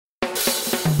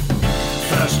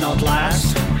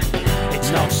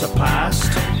was a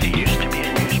past. It used to be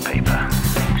a newspaper.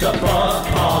 The Buff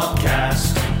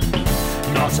Podcast.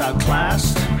 Not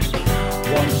outclassed.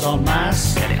 Wanderers en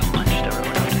masse. Getting on Manchester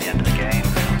Road after the end of the game.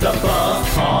 The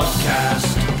Buff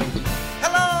Podcast.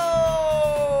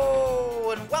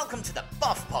 Hello and welcome to the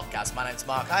Buff Podcast. My name's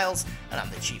Mark Isles and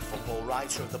I'm the chief football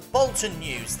writer of the Bolton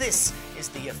News. This is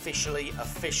the official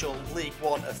League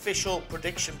One official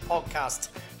prediction podcast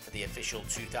for the official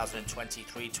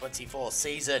 2023-24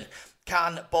 season.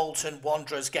 Can Bolton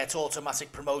Wanderers get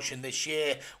automatic promotion this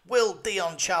year? Will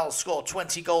Dion Charles score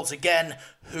 20 goals again?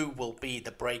 Who will be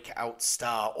the breakout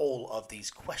star? All of these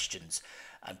questions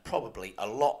and probably a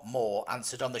lot more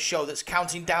answered on the show that's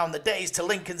counting down the days to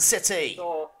Lincoln City.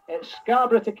 So it's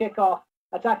Scarborough to kick off,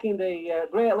 attacking the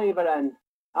Great Lever end,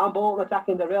 and Bolton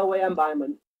attacking the Railway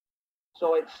Embankment.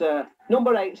 So it's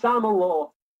number 8, Simon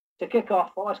Lowe, to kick off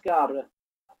for Scarborough.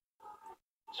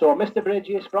 So Mr.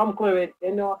 Bridges from Clwyd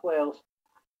in North Wales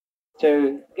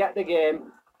to get the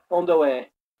game underway.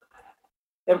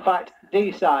 In fact,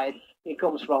 D side he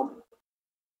comes from.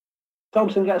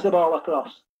 Thompson gets the ball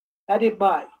across. Headed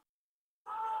back.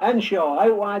 Henshaw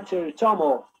out wide to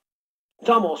Tomo.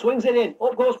 Tomo swings it in.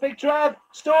 Up goes Big Trev.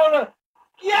 Storer.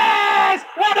 Yes!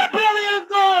 What a brilliant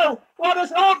goal!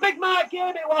 Big Mark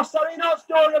came it was. Sorry, not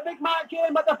Storer. Big Mark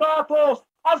came at the far post.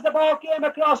 As the ball came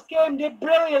across, Kim did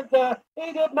brilliant there.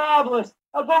 He did marvellous.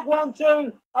 A good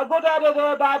 1-2. A good header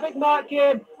there by Big Mark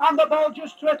Kim. And the ball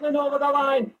just trickling over the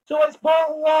line. So it's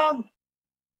Bolton 1.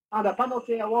 And a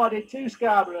penalty awarded to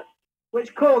Scarborough,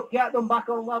 which could get them back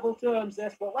on level terms,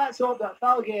 this. But let's hope that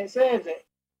Felgate saves it.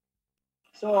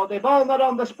 So the ball not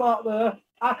on the spot there.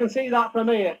 I can see that from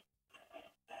here.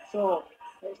 So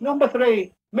it's number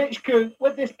 3, Mitch Coote,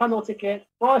 with this penalty kick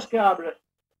for Scarborough.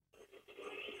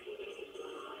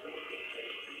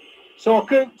 So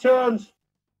Coote turns,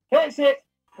 hits it,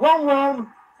 1-1,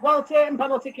 well taken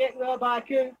penalty kick there by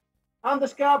Coote. And the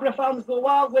Scarborough fans go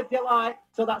wild with delight.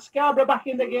 So that's Scarborough back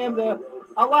in the game there.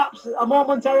 A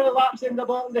momentary lapse in the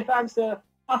Bolton defence there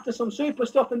after some super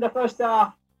stuff in the first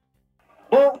half.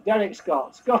 But Derek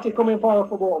Scotty coming forward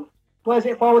for Bolton. Plays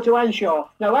it forward to Henshaw.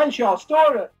 Now Henshaw,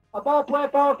 Storer. A ball play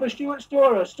forward for Stuart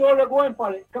Storer. Storer going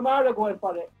for it. Kamara going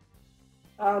for it.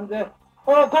 And,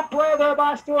 good play there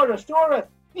by Storer. Storer.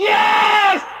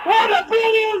 Yes! What a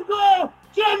brilliant goal!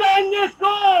 Tremendous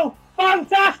goal!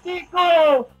 Fantastic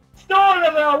goal!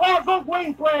 Storer there, what good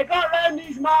wing play, got round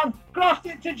his man, crossed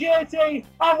it to JT,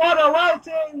 and what a well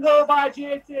taken goal by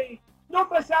JT.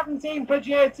 Number 17 for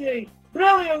JT.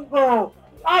 Brilliant goal.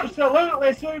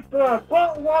 Absolutely superb.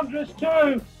 Bolton Wanderers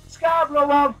 2, Scarborough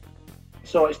 1.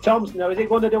 So it's Thompson now. Is he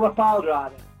going to do a pile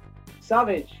driver?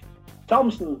 Savage.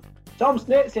 Thompson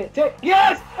hits it.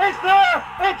 Yes, it's there.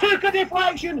 It took a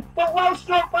deflection, but well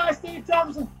struck by Steve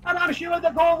Thompson. And I'm sure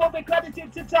the goal will be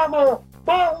credited to Tomo.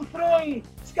 Bolton 3,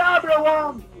 Scarborough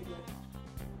 1.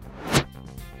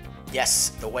 Yes,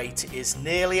 the wait is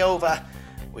nearly over.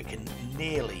 We can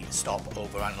nearly stop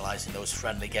overanalyzing those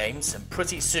friendly games, and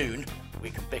pretty soon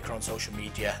we can bicker on social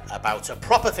media about a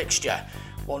proper fixture.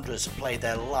 Wanderers play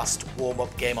their last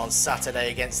warm-up game on Saturday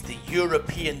against the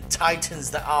European Titans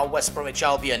that are West Bromwich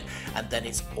Albion, and then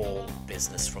it's all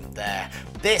business from there.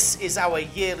 This is our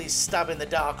yearly stab in the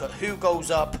dark at who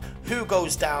goes up, who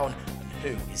goes down, and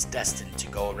who is destined to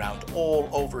go around all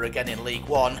over again in League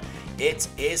One. It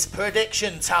is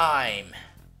prediction time.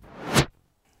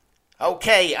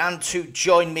 Okay, and to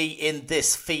join me in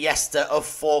this fiesta of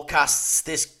forecasts,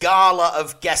 this gala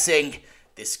of guessing,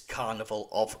 this carnival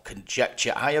of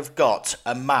conjecture, I have got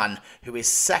a man who is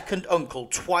second uncle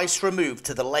twice removed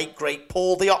to the late great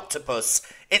Paul the Octopus.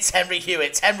 It's Henry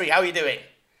Hewitt. Henry, how are you doing?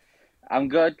 I'm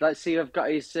good. Let's see who I've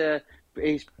got his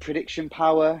prediction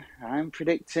power. I'm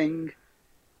predicting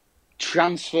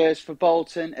transfers for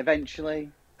Bolton eventually.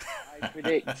 I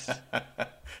predict...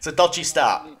 It's a dodgy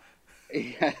start.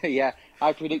 Yeah.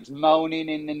 I predict moaning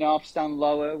in the North Stand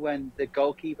lower when the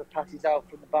goalkeeper passes out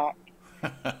from the back.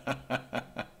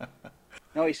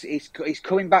 No, he's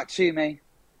coming back to me.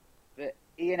 But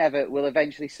Ian Evatt will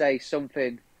eventually say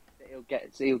something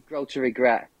that he'll grow to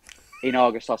regret in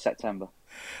August or September.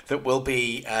 That will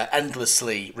be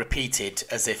endlessly repeated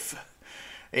as if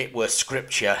it were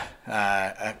scripture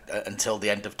until the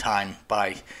end of time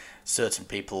by certain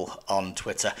people on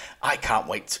Twitter. I can't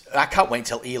wait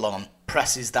till Elon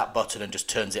presses that button and just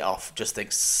turns it off. Just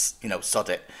thinks, sod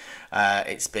it.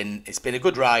 It's been a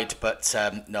good ride, but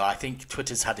no, I think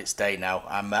Twitter's had its day now.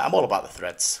 I'm all about the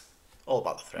threads. All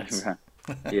about the threads.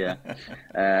 Yeah.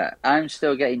 I'm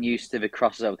still getting used to the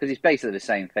crossover because it's basically the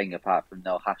same thing apart from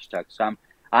no hashtags. So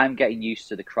I'm getting used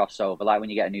to the crossover, like when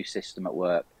you get a new system at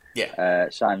work Yeah.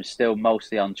 So I'm still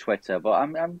mostly on Twitter, but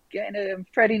I'm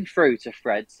threading through to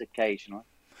Threads occasionally.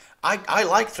 I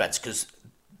like Threads because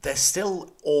they're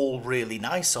still all really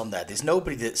nice on there. There's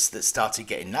nobody that started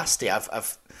getting nasty.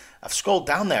 I've scrolled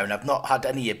down there and I've not had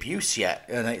any abuse yet,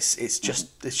 and it's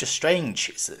just strange.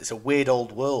 It's a weird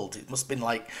old world. It must have been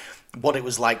like what it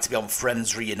was like to be on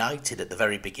Friends Reunited at the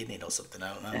very beginning or something.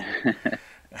 I don't know.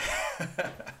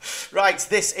 Right,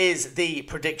 this is the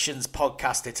Predictions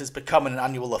Podcast. It has become an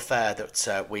annual affair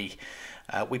that we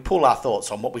pull our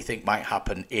thoughts on what we think might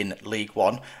happen in League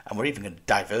One, and we're even going to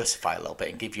diversify a little bit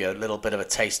and give you a little bit of a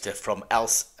taster from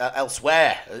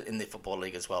elsewhere in the Football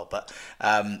League as well. But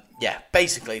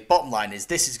basically, bottom line is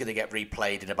this is going to get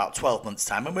replayed in about 12 months'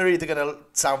 time, and we're either going to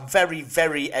sound very,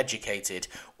 very educated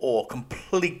or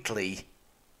completely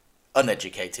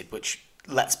uneducated, which,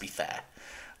 let's be fair.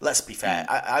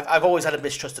 I've always had a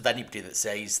mistrust of anybody that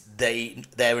says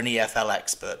they're an EFL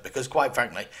expert, because quite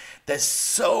frankly, there's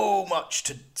so much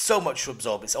to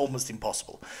absorb. It's almost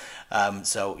impossible. I've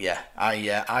done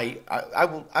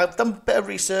a bit of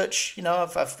research.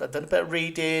 I've done a bit of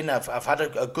reading. I've had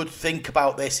a good think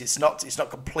about this. It's not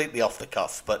completely off the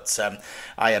cuff, but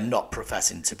I am not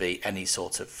professing to be any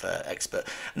sort of expert.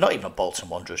 Not even Bolton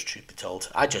Wanderers, truth be told.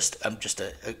 I'm just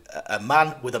a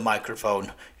man with a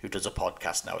microphone who does a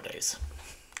podcast nowadays.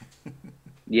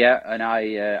 Yeah, and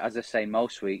as I say,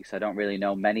 most weeks I don't really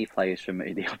know many players from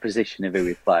the opposition of who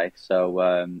we play. So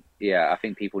I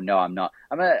think people know I'm not.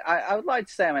 I would like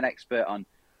to say I'm an expert on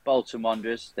Bolton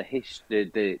Wanderers, the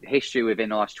history within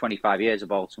the last 25 years of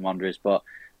Bolton Wanderers, but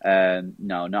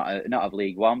no, not of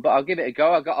League One. But I'll give it a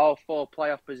go. I got all 4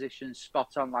 playoff positions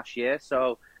spot on last year,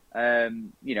 so I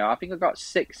think I got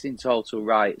 6 in total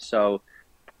right. So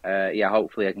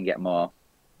hopefully I can get more.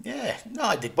 Yeah, no,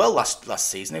 I did well last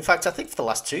season. In fact, I think for the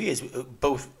last 2 years,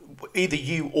 both either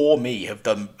you or me have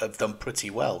done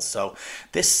pretty well. So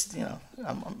this,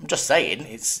 I'm just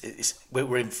saying,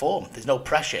 we're informed. There's no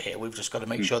pressure here. We've just got to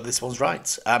make sure this one's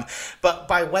right. But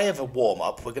by way of a warm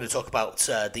up, we're going to talk about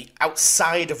the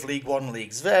outside of League One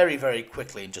leagues very, very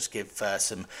quickly and just give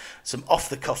some off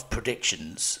the cuff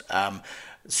predictions.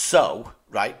 So,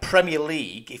 right, Premier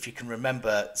League, if you can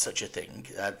remember such a thing,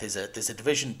 there's a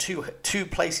division two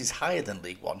places higher than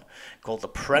League One called the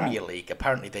Premier League.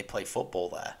 Apparently they play football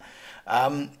there.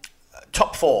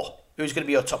 Top 4. Who's going to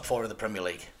be your top 4 in the Premier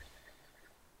League?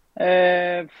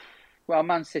 Well,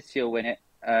 Man City will win it.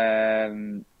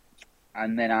 And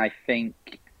then I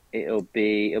think it'll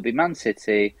be Man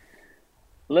City.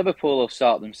 Liverpool will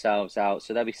sort themselves out,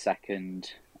 so they'll be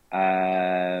second.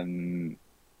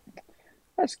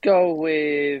 Let's go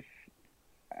with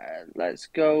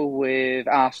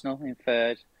Arsenal in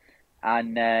third,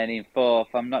 and then in fourth,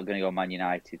 I'm not going to go Man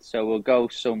United, so we'll go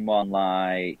someone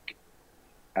like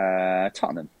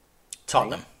Tottenham.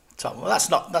 Well, that's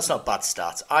not a bad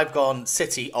start. I've gone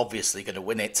City, obviously going to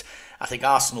win it. I think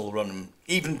Arsenal will run them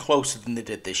even closer than they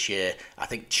did this year. I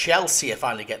think Chelsea are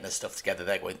finally getting their stuff together.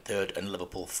 They're going third, and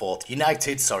Liverpool fourth.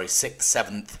 United, 6th,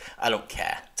 7th. I don't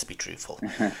care, to be truthful.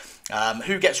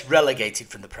 Who gets relegated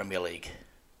from the Premier League?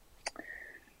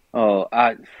 Oh,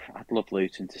 I'd love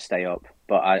Luton to stay up,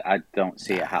 but I don't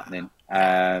see it happening.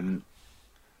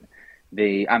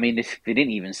 They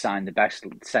didn't even sign the best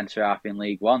centre half in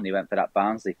League One. They went for that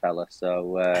Barnsley fella,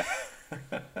 so I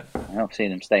don't see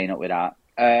them staying up with that.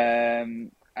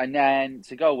 And then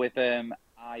to go with them,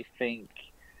 I think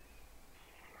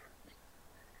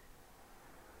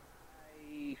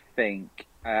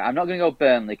I'm not going to go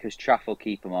Burnley because Traff will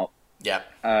keep them up. Yeah.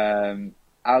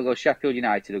 I'll go Sheffield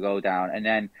United will go down, and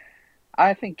then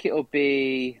I think it'll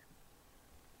be.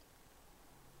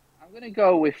 I'm going to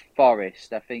go with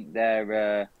Forest. I think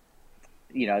they're,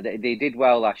 they did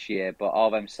well last year, but all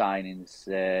them signings,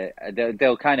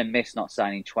 they'll kind of miss not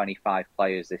signing 25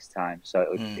 players this time,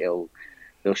 so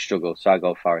they'll struggle. So I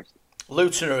go Forest.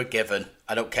 Luton are a given.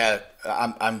 I don't care.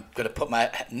 I'm going to put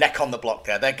my neck on the block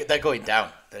there. They're going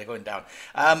down.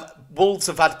 Wolves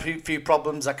have had a few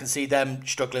problems. I can see them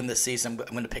struggling this season.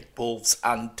 I'm going to pick Wolves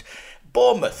and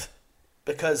Bournemouth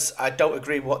because I don't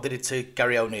agree with what they did to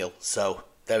Gary O'Neill. So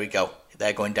there we go.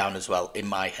 They're going down as well in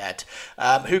my head.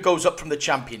 Who goes up from the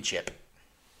Championship?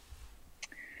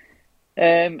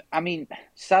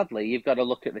 Sadly, you've got to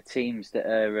look at the teams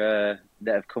that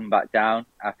have come back down.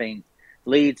 I think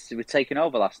Leeds were taken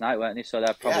over last night, weren't they? So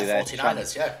they're probably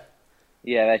 49ers,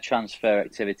 their transfer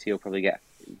activity will probably get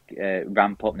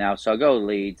ramp up now. So I'll go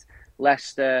Leeds.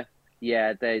 Leicester,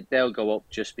 they'll go up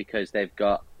just because they've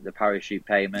got the parachute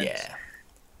payments. Yeah.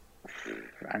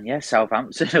 And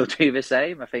Southampton will do the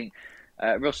same. I think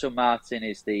Russell Martin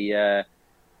is the,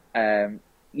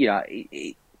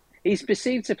 he's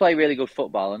perceived to play really good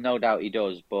football, and no doubt he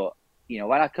does. But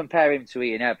when I compare him to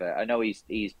Ian Evatt, I know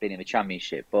he's been in the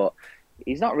Championship, but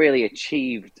he's not really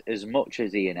achieved as much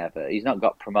as Ian Evatt. He's not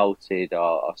got promoted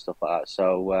or stuff like that.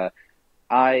 So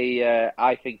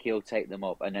I think he'll take them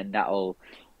up, and then that'll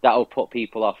put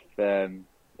people off.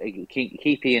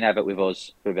 Keep Ian Evatt with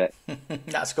us for a bit.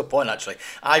 That's a good point, actually.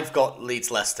 I've got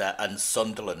Leeds, Leicester, and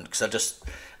Sunderland because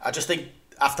I just think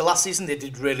after last season they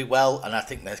did really well, and I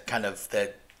think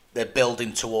they're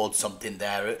building towards something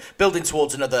there, building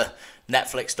towards another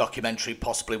Netflix documentary,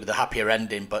 possibly with a happier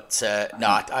ending. But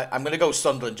I'm going to go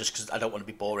Sunderland just because I don't want to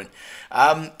be boring.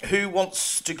 Who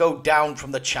wants to go down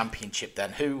from the Championship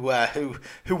then? Who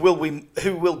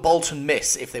will Bolton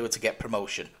miss if they were to get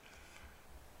promotion?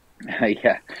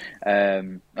 Yeah,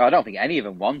 I don't think any of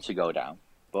them want to go down.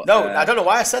 But, no, I don't know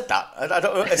why I said that. I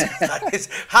don't know. It's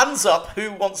hands up.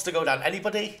 Who wants to go down?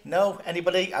 Anybody? No,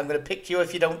 anybody? I'm going to pick you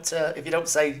if you don't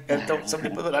say. Don't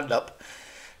somebody put their hand up.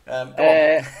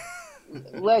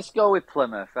 Let's go with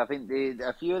Plymouth. I think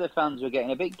a few of the fans were getting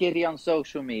a bit giddy on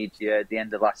social media at the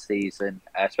end of last season,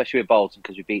 especially with Bolton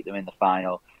because we beat them in the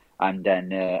final. And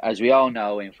then, as we all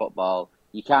know in football,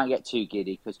 you can't get too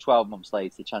giddy because 12 months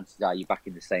later, the chances are you're back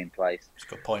in the same place. That's a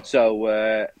good point.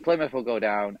 So Plymouth will go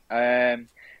down.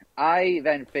 I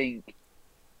then think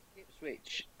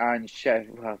Ipswich and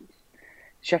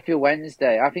Sheffield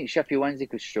Wednesday. I think Sheffield Wednesday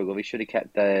could struggle. We should have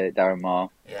kept Darren Moore.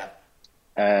 Yeah.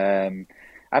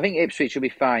 I think Ipswich will be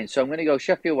fine. So I'm going to go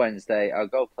Sheffield Wednesday. I'll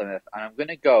go Plymouth, and I'm going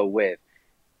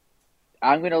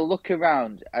to look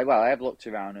around. I have looked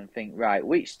around and think, right,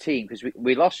 which team? Because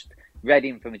we lost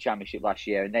Reading from the Championship last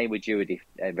year, and they were due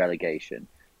a relegation.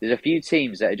 There's a few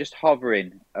teams that are just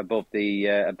hovering above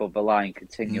the line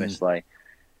continuously,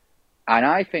 and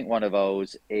I think one of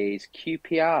those is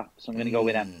QPR. So I'm going to go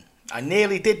with them. I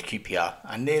nearly did QPR.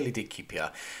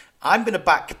 I'm going to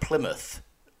back Plymouth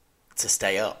to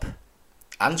stay up,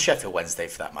 and Sheffield Wednesday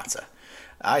for that matter.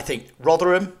 I think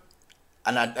Rotherham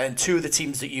and two of the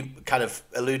teams that you kind of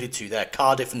alluded to there,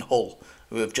 Cardiff and Hull,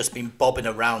 who have just been bobbing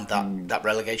around that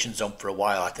relegation zone for a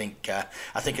while. I think a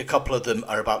couple of them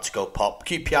are about to go pop.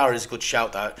 QPR is a good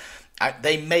shout.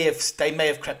 They may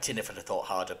have crept in if I'd have thought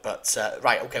harder. But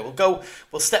right, okay,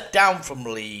 we'll step down from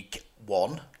League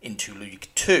One into League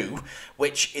Two,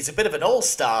 which is a bit of an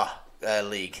all-star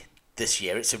league this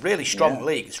year. It's a really strong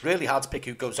league. It's really hard to pick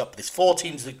who goes up. There's 4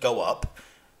 teams that go up.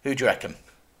 Who do you reckon?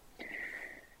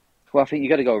 Well, I think you've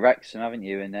got to go Wrexham, haven't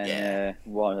you? And then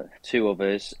 2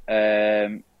 others.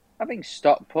 I think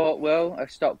Stockport will.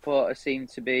 Stockport seem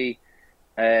to be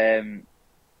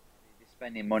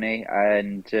spending money,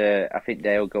 and I think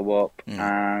they'll go up.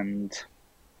 And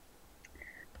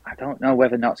I don't know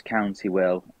whether Notts County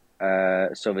will.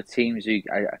 So the teams who...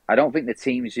 I don't think the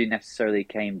teams who necessarily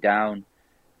came down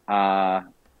are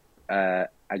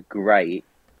great.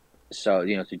 So,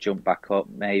 to jump back up,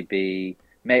 maybe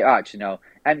actually, no.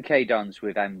 MK Dons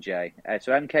with MJ.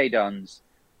 So MK Dons,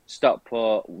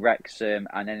 Stockport, Wrexham,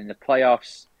 and then in the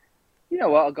playoffs, you know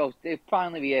what? They'll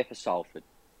finally be here for Salford.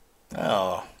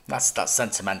 Oh, that's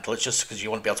sentimental. It's just because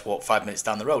you won't be able to walk 5 minutes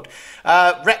down the road.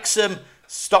 Wrexham,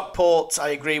 Stockport, I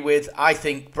agree with. I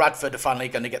think Bradford are finally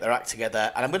going to get their act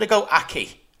together, and I'm going to go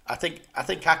Aki. I think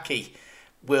Aki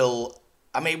will.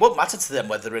 I mean, it won't matter to them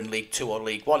whether they're in League 2 or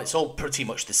League 1. It's all pretty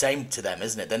much the same to them,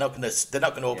 isn't it? They're not going to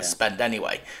overspend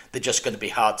anyway. They're just going to be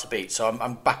hard to beat. So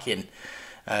I'm backing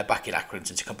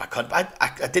Accrington to come back on.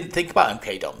 I didn't think about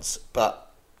MK Dons, but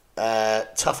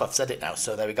tough. I've said it now.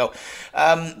 So there we go.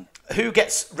 Who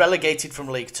gets relegated from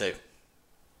League 2?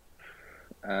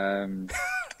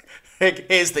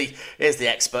 Here's the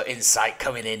expert insight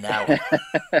coming in now.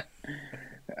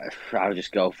 I'll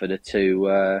just go for the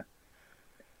 2.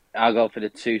 I'll go for the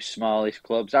 2 smallest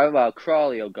clubs.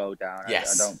 Crawley will go down.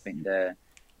 Yes. I don't think they're...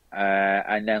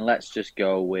 and then let's just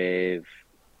go with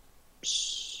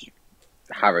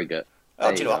Harrogate.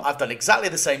 Oh, do you know what? I've done exactly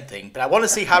the same thing, but I want to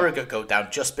see Harrogate go down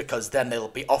just because then they'll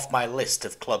be off my list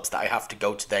of clubs that I have to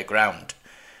go to their ground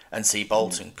and see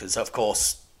Bolton, because, of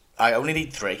course, I only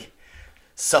need 3.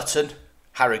 Sutton,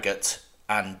 Harrogate,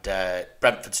 and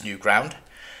Brentford's new ground.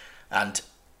 And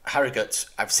Harrogate,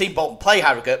 I've seen Bolton play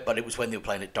Harrogate, but it was when they were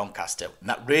playing at Doncaster, and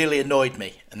that really annoyed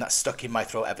me, and that's stuck in my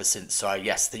throat ever since. So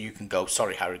yes, you can go.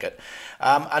 Sorry, Harrogate.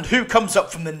 And who comes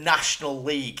up from the National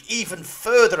League, even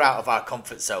further out of our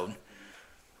comfort zone?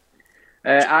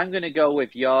 I'm going to go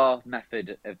with your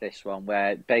method of this one,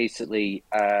 where basically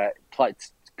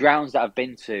grounds that I've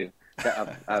been to,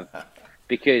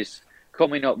 because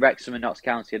coming up, Wrexham and Notts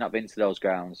County, I've not been to those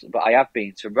grounds, but I have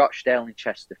been to Rochdale and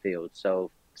Chesterfield,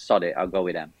 so sod it, I'll go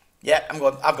with them. Yeah,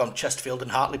 I've gone Chesterfield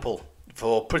and Hartlepool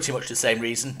for pretty much the same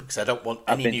reason, because I don't want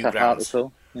any new I've been to grounds.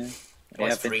 Hartlepool. Yeah. Oh,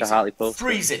 I've it's been to freezing. Hartlepool.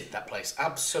 Freezing, that place.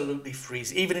 Absolutely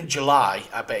freezing. Even in July,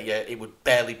 I bet you it would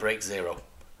barely break zero.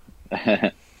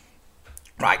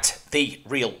 Right, the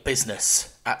real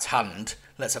business at hand.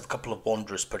 Let's have a couple of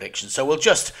Wanderers predictions. So we'll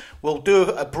do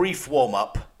a brief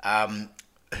warm-up.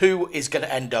 Who is going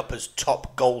to end up as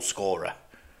top goal scorer?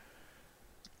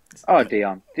 Oh,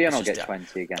 Dion. Dion will It's just get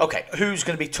 20 again. Okay, who's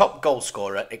going to be top goal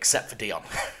scorer except for Dion?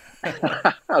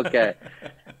 Okay.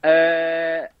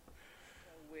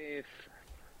 With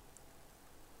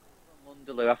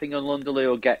Lunderloo, I think Lunderloo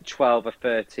will get 12 or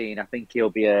 13. I think he'll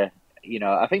be I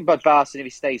think Bud Varson, if he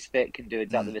stays fit, can do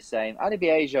exactly the same.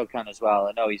 Adebayo can as well.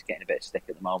 I know he's getting a bit of stick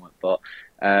at the moment, but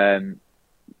I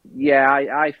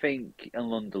think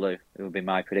Lunderloo will be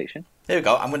my prediction. There we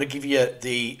go. I'm going to give you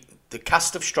the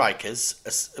cast of strikers.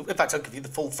 In fact, I'll give you the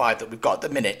full 5 that we've got at the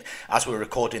minute as we're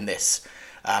recording this.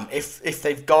 If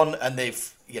they've gone and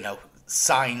they've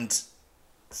signed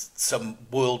some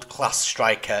world-class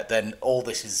striker, then all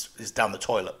this is down the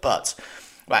toilet. But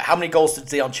right, how many goals did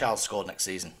Dion Charles score next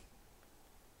season?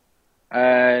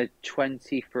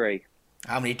 23.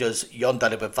 How many does Jon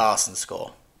Daniel Varson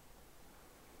score?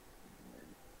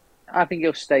 I think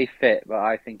he'll stay fit, but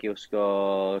I think he'll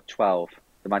score 12.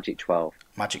 The magic 12.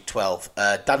 Magic 12.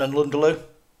 Dan and Lunderloo?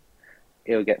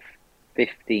 He'll get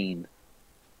 15.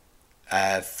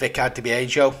 Vic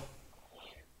Adebayo?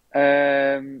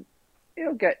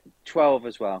 He'll get 12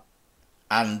 as well.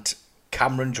 And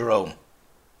Cameron Jerome?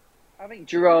 I think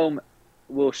Jerome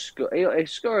will score. He'll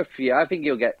score a few. I think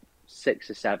he'll get 6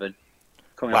 or 7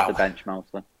 coming off the bench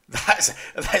mostly.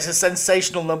 That's a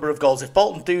sensational number of goals. If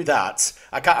Bolton do that,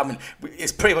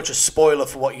 it's pretty much a spoiler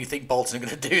for what you think Bolton are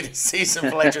going to do this season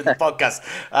for later in the podcast.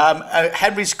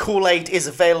 Henry's Kool-Aid is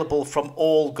available from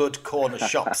all good corner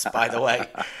shops, by the way.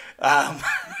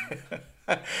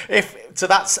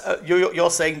 You're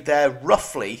saying they're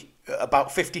roughly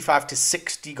about 55 to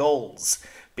 60 goals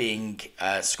being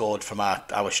scored from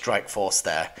our strike force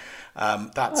there.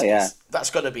 That's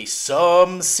going to be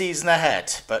some season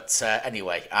ahead. But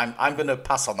anyway, I'm going to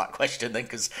pass on that question then,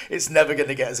 because it's never going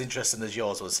to get as interesting as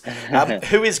yours was.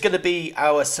 Who is going to be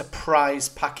our surprise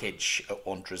package at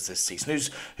Wanderers this season?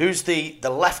 Who's the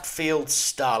left field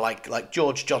star like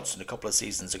George Johnson a couple of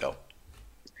seasons ago?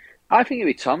 I think it'll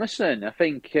be Thomason. I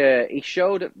think he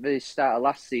showed at the start of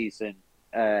last season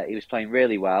he was playing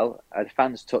really well. The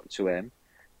fans took to him.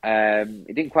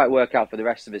 It didn't quite work out for the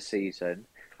rest of the season.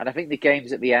 And I think the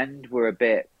games at the end were a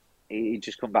bit... He'd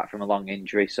just come back from a long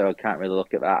injury, so I can't really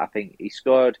look at that. I think he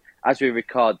scored... As we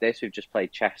record this, we've just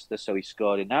played Chester, so he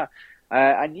scored in that.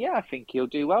 I think he'll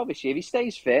do well this year. If he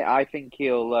stays fit, I think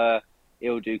he'll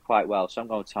do quite well. So I'm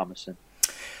going with Thomason.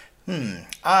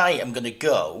 I am going to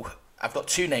go... I've got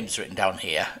 2 names written down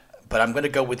here, but I'm going to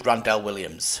go with Randell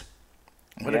Williams.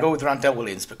 I'm going to go with Randell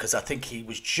Williams because I think he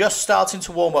was just starting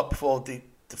to warm up before the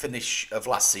finish of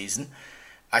last season.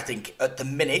 I think at the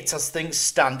minute, as things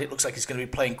stand, it looks like he's going to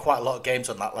be playing quite a lot of games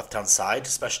on that left-hand side,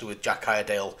 especially with Jack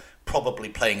Iredale probably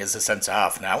playing as a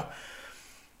centre-half now.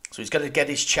 So he's going to get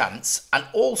his chance. And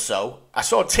also, I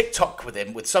saw a TikTok with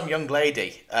him with some young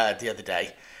lady the other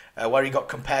day where he got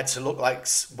compared to look like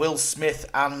Will Smith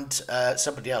and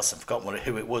somebody else. I've forgotten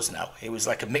who it was now. It was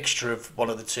like a mixture of one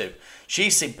of the two. She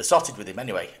seemed besotted with him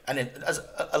anyway. And as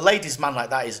a ladies' man like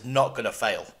that is not going to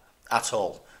fail at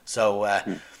all. So...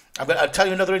 I'll tell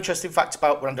you another interesting fact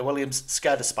about Randell Williams.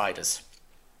 Scared of spiders.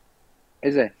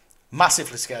 Is he?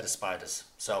 Massively scared of spiders.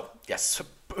 So, yes,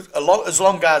 as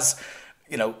long as,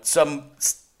 some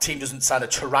team doesn't sign a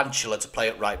tarantula to play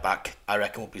at right back, I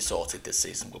reckon we'll be sorted this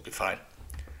season. We'll be fine.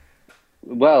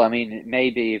 Well, I mean,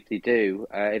 maybe if they do,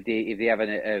 if they have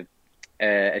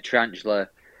a tarantula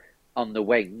on the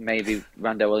wing, maybe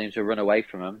Randell Williams will run away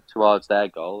from them towards their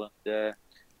goal, and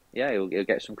he'll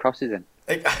get some crosses in.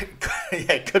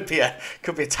 It could be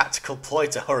a tactical ploy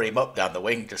to hurry him up down the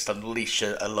wing, just unleash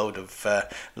a load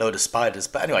of spiders.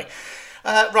 But anyway,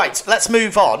 right, let's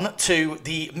move on to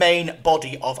the main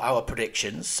body of our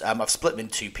predictions. I've split them in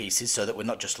 2 pieces so that we're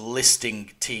not just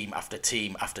listing team after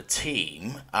team after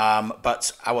team.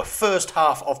 But our first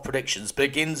half of predictions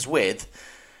begins with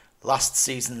last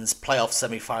season's playoff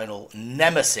semi-final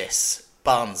nemesis,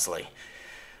 Barnsley.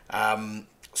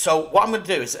 So what I'm going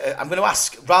to do is I'm going to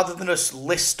ask, rather than us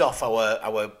list off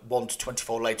our 1 to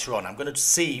 24 later on, I'm going to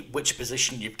see which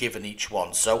position you've given each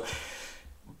one. So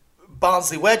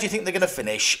Barnsley, where do you think they're going to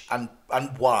finish and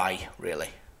why, really?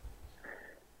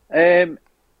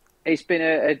 It's been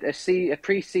a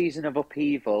pre-season of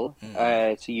upheaval,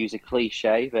 to use a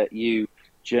cliche that you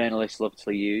journalists love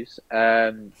to use,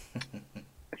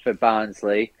 for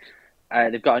Barnsley.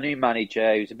 they've got a new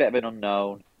manager who's a bit of an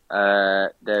unknown.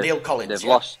 Neil Collins. They've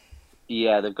lost.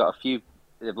 Yeah, they've got a few.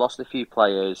 They've lost a few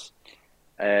players.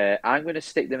 I'm going to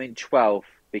stick them in 12th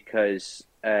because,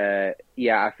 I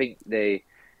think they've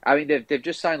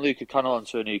just signed Luke O'Connell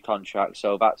onto a new contract,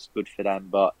 so that's good for them.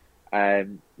 But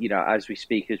as we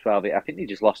speak as well, I think they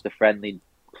just lost a friendly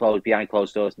behind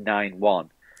closed doors 9-1.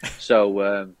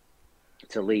 So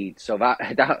to Leeds, so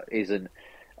that isn't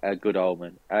a good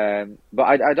omen. But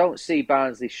I don't see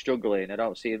Barnsley struggling. I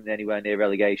don't see them anywhere near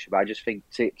relegation. But I just think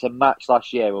to match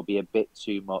last year will be a bit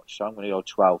too much. So I'm going to go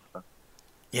 12th.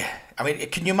 Yeah, I mean,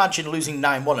 can you imagine losing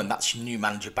 9-1 and that's your new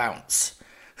manager bounce?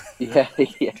 Yeah.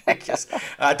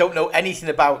 I don't know anything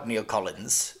about Neil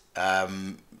Collins. I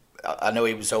know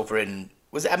he was over in,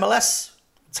 was it MLS?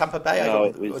 Tampa Bay? No,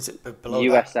 was it below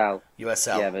USL. That?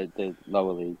 USL. Yeah, the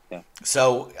lower league, yeah.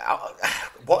 So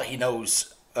what he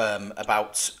knows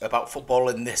about football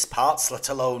in this parts, let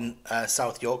alone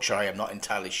South Yorkshire, I am not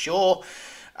entirely sure.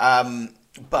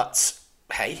 But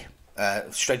hey,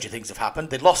 stranger things have happened.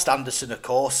 They lost Anderson, of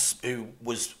course, who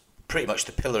was pretty much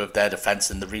the pillar of their defence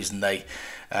and the reason they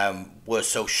were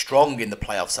so strong in the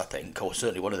playoffs, I think, or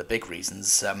certainly one of the big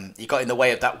reasons. He got in the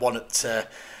way of that one at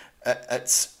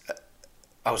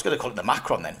I was going to call it the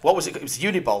Macron then. What was it? It was the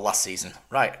Uniball last season.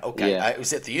 Right, okay. Yeah. It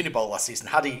was at the Uniball last season.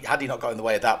 Had he not got in the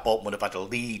way of that, Bolton would have had a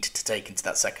lead to take into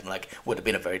that second leg. Would have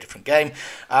been a very different game.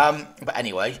 But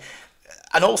anyway,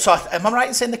 and also, am I right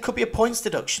in saying there could be a points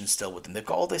deduction still with them? They've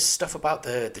got all this stuff about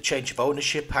the change of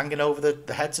ownership hanging over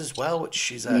the heads as well,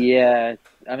 which is Yeah,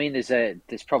 I mean,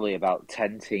 there's probably about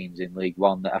 10 teams in League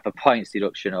One that have a points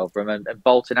deduction over them, and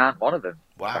Bolton aren't one of them.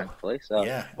 Wow. Thankfully, so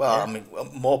yeah. Well, yeah. I mean,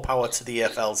 more power to the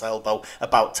EFL's elbow.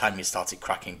 About time you started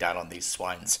cracking down on these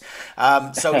swines.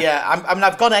 So yeah,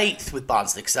 I've gone 8th with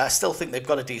Barnsley because I still think they've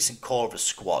got a decent core of a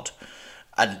squad,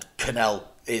 and Cannell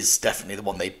is definitely the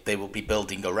one they will be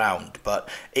building around. But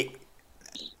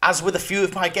as with a few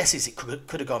of my guesses, it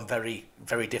could have gone very,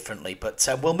 very differently. But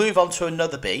we'll move on to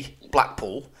another B,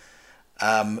 Blackpool,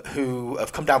 who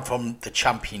have come down from the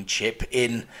Championship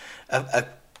in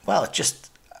just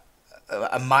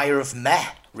a mire of meh,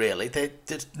 really.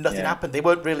 Nothing happened. They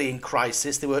weren't really in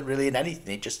crisis. They weren't really in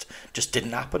anything. It just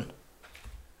didn't happen.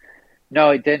 No,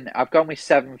 it didn't. I've gone with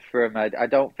 7th for them. I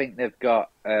don't think they've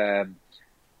got.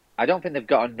 I don't think they've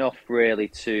got enough really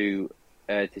to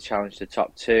challenge the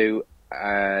top two.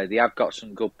 They have got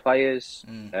some good players.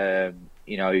 Who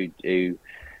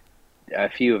a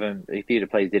few of the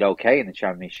players did okay in the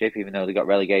Championship, even though they got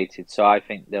relegated. So I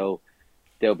think they'll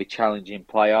be challenging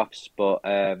playoffs. But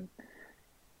I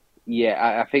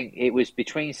think it was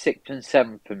between 6th and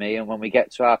 7th for me. And when we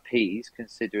get to our P's,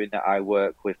 considering that I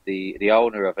work with the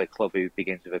owner of a club who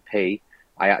begins with a P,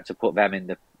 I had to put them in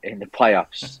the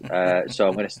playoffs. So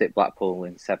I'm going to stick Blackpool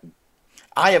in 7th.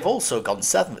 I have also gone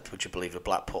 7th, would you believe, with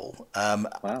Blackpool.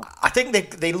 Wow. I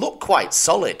think they look quite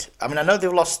solid. I mean, I know they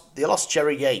lost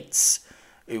Jerry Yates,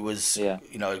 who was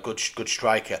a good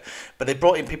striker, but they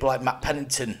brought in people like Matt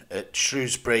Pennington at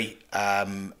Shrewsbury,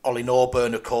 Ollie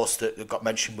Norburn, of course, that got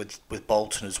mentioned with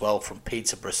Bolton as well from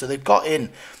Peterborough. So they've got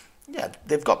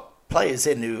players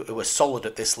in who are solid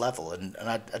at this level, and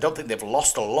I don't think they've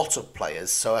lost a lot of players,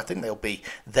 so I think they'll be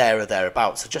there or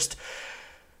thereabouts. I just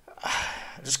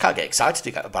can't get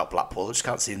excited about Blackpool. I just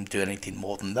can't see them do anything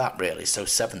more than that, really. So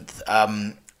 7th.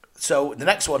 So the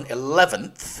next one,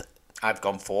 11th, I've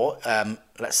gone for.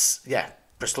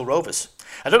 Bristol Rovers.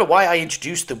 I don't know why I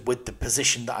introduced them with the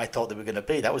position that I thought they were going to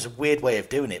be. That was a weird way of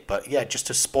doing it. But yeah, just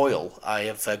to spoil, I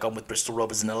have gone with Bristol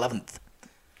Rovers in 11th.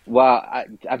 Well,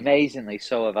 amazingly,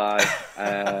 so have I.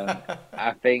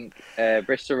 I think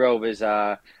Bristol Rovers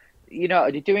are,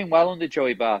 they're doing well under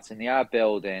Joey Barton. They are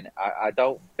building. I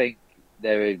don't think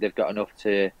they've got enough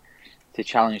to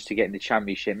challenge to get in the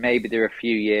Championship. Maybe they're a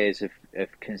few years of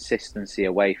consistency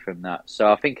away from that.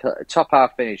 So I think a top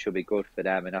half finish will be good for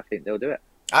them, and I think they'll do it.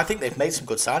 I think they've made some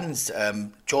good signings.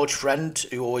 George Friend,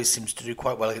 who always seems to do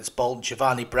quite well against Bolton.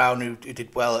 Giovanni Brown, who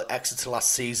did well at Exeter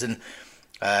last season.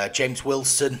 James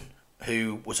Wilson,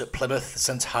 who was at Plymouth,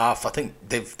 centre half. I think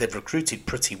they've recruited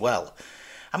pretty well.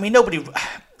 I mean, nobody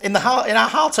in our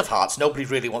heart of hearts, nobody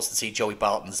really wants to see Joey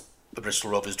Barton's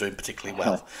Bristol Rovers doing particularly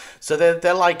well. So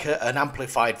they're like an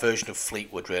amplified version of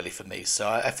Fleetwood, really, for me.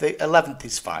 So if 11th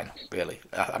is fine, really.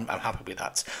 I'm happy with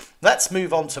that. Let's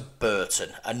move on to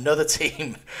Burton, another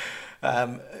team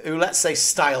who, let's say,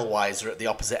 style-wise, are at the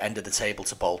opposite end of the table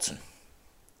to Bolton.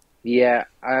 Yeah,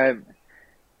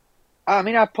 I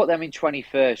mean, I'd put them in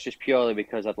 21st just purely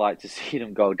because I'd like to see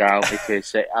them go down.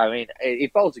 Because,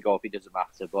 if Bolton go up, it doesn't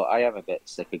matter. But I am a bit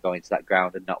sick of going to that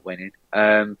ground and not winning.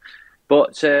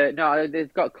 But no,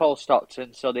 they've got Cole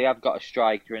Stockton, so they have got a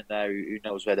striker in there who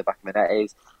knows where the back of the net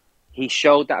is. He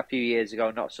showed that a few years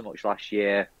ago, not so much last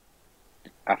year.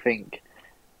 I think,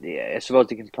 I suppose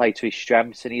he can play to his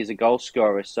strengths, and he's a goal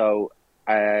scorer. So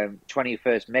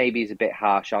 21st maybe is a bit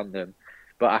harsh on them,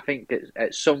 but I think that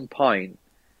at some point,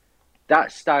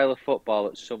 that style of football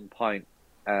at some point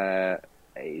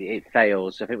it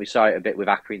fails. I think we saw it a bit with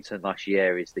Accrington last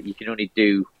year. Is that you can only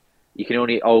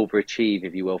overachieve,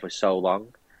 if you will, for so long,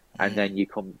 and then you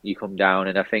come down.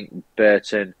 And I think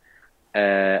Burton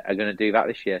are going to do that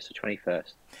this year. So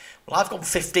 21st. Well, I've gone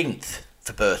 15th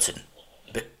for Burton,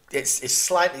 but it's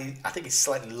slightly. I think it's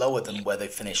slightly lower than where they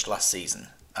finished last season.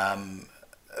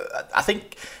 I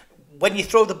think when you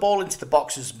throw the ball into the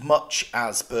box as much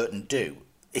as Burton do,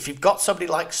 if you've got somebody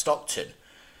like Stockton,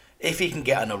 if he can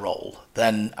get on a roll,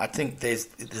 then I think there's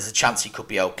a chance he could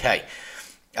be okay.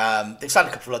 They've signed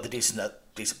a couple of other decent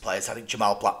players. I think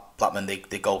Jamal Blackman,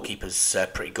 the goalkeeper's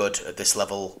pretty good at this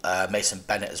level. Mason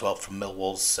Bennett as well from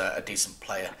Millwall's a decent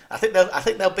player. I think they'll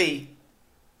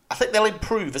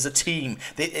improve as a team.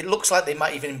 It looks like they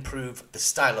might even improve the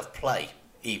style of play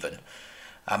even.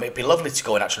 It'd be lovely to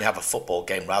go and actually have a football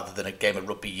game rather than a game of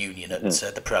rugby union at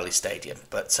the Pirelli Stadium.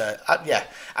 But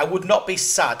I would not be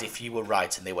sad if you were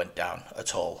right and they went down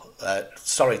at all.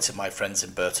 Sorry to my friends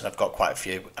in Burton, I've got quite a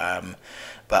few.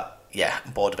 But yeah,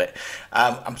 I'm bored of it.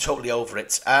 I'm totally over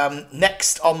it.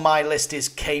 Next on my list is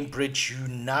Cambridge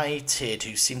United,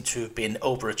 who seem to have been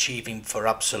overachieving for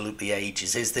absolutely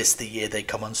ages. Is this the year they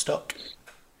come unstuck?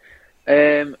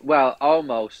 Well,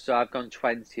 almost. So I've gone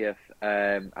 20th.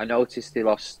 I noticed they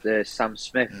lost Sam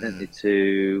Smith, didn't they,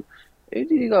 to... Who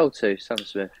did he go to, Sam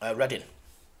Smith?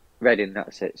 Reading,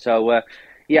 that's it. So,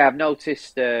 yeah, I've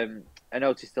noticed... I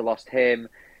noticed they lost him.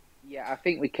 Yeah, I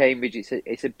think with Cambridge,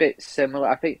 it's a bit similar.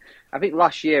 I think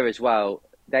last year as well,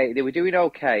 they were doing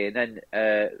okay, and then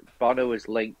Bono was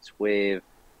linked with...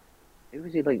 Who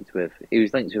was he linked with? He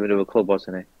was linked with another club,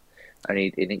 wasn't he? And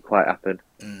it didn't quite happen.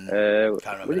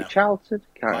 Was it Charlton?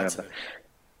 Can't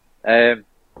remember.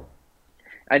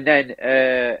 And then he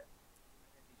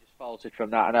just faltered from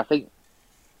that. And I think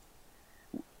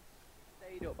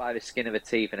stayed up by the skin of the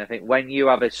teeth. And I think when you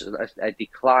have a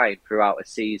decline throughout a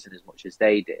season as much as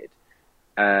they did,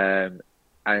 and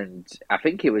I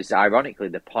think it was ironically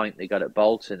the point they got at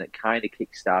Bolton that kind of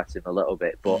kick-started him a little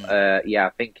bit. But yeah, I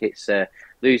think it's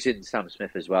losing Sam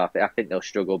Smith as well. I think they'll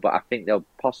struggle, but I think they'll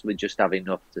possibly just have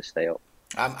enough to stay up.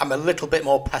 I'm a little bit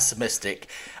more pessimistic.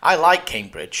 I like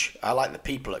Cambridge. I like the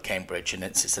people at Cambridge, and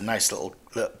it's a nice little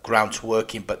ground to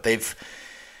work in. But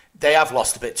they have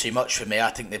lost a bit too much for me. I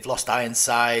think they've lost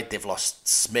Ironside. They've lost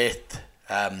Smith.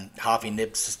 Harvey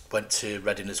Nibbs went to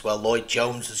Reading as well. Lloyd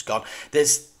Jones has gone.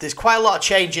 There's quite a lot of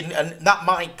change, and that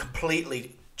might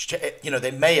completely.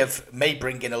 They may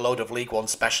bring in a load of League One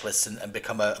specialists and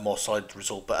become a more solid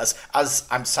result. But as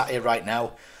I'm sat here right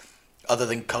now, other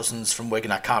than Cousins from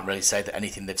Wigan, I can't really say that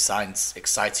anything they've signed's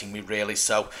exciting me really.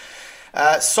 So,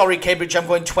 sorry, Cambridge, I'm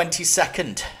going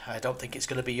 22nd. I don't think it's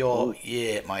going to be your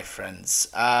year, my friends.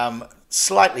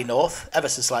 Slightly north, ever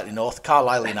so slightly north,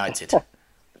 Carlisle United.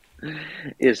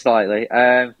 Yeah, slightly.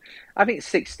 I think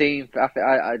 16th.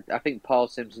 I think Paul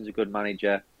Simpson's a good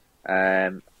manager. I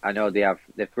know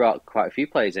they've brought quite a few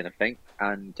players in, I think,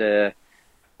 and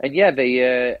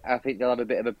yeah, I think they'll have a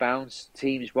bit of a bounce.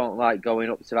 Teams won't like going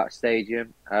up to that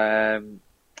stadium.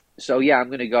 So yeah, I'm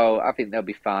going to go. I think they'll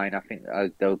be fine. I think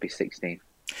they'll be 16th.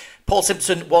 Paul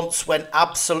Simpson once went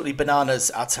absolutely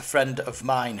bananas at a friend of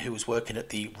mine who was working at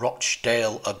the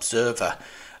Rochdale Observer.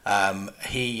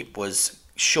 He was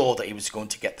sure that he was going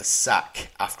to get the sack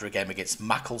after a game against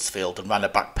Macclesfield and ran a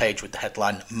back page with the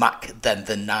headline "Mac then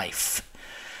the knife."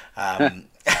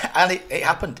 And it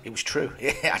happened. It was true.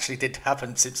 It actually did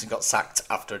happen. Simpson got sacked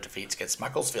after a defeat against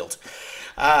Macclesfield.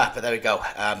 But there we go.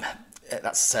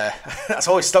 That's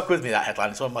always stuck with me, that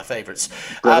headline. It's one of my favourites.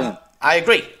 I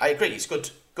agree. He's a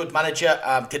good manager.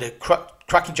 Did a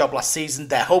cracking job last season.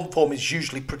 Their home form is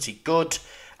usually pretty good,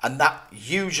 and that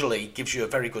usually gives you a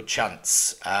very good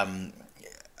chance.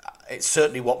 It's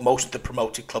certainly what most of the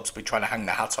promoted clubs will be trying to hang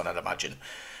their hat on, I'd imagine.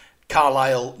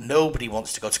 Carlisle, nobody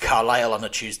wants to go to Carlisle on a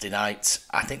Tuesday night.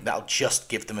 I think that'll just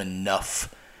give them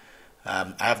enough.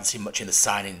 I haven't seen much in the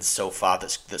signings so far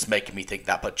that's making me think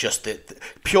that, but just the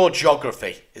pure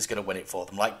geography is going to win it for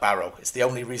them, like Barrow. It's the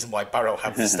only reason why Barrow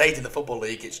have stayed in the Football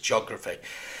League, it's geography.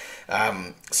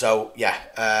 So, yeah,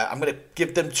 I'm going to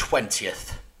give them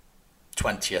 20th.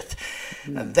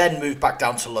 And then move back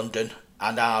down to London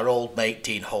and our old mate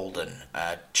Dean Holden,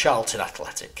 Charlton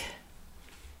Athletic.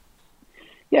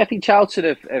 Yeah, I think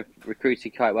Charlton have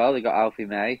recruited quite well. They got Alfie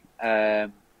May.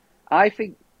 I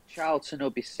think Charlton will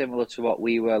be similar to what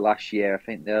we were last year.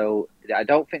 I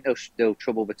don't think they'll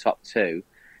trouble the top two.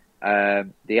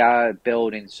 They are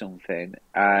building something.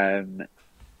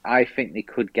 I think they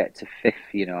could get to fifth.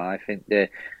 I think the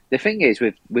thing is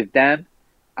with them,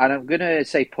 and I'm going to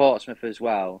say Portsmouth as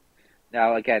well.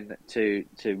 Now, again, to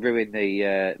ruin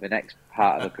the next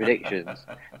part of the predictions,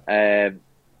 I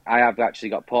have actually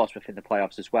got Portsmouth in the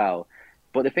playoffs as well.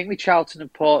 But the thing with Charlton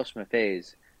and Portsmouth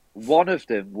is one of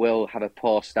them will have a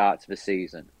poor start to the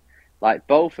season. Like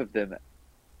both of them, it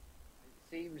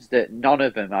seems that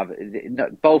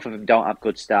both of them don't have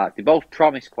good starts. They both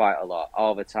promise quite a lot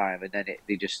all the time, and then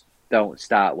they just don't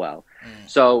start well.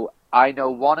 So I know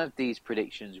one of these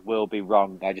predictions will be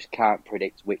wrong. I just can't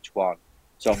predict which one.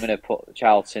 So I'm going to put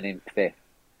Charlton in fifth.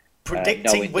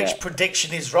 Predicting which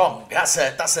prediction is wrong. That's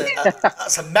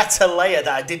a meta layer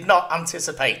that I did not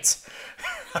anticipate.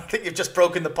 I think you've just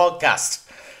broken the podcast.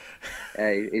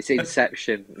 It's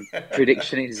Inception.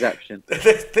 Prediction Inception.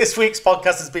 This week's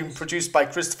podcast has been produced by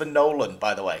Christopher Nolan,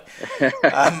 by the way.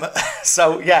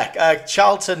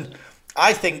 Charlton,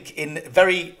 I think in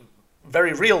very,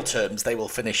 very real terms, they will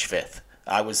finish fifth.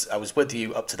 I was with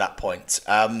you up to that point.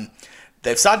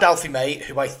 They've signed Alfie May,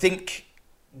 who I think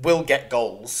will get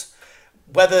goals.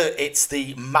 Whether it's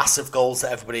the massive goals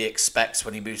that everybody expects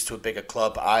when he moves to a bigger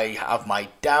club, I have my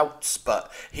doubts,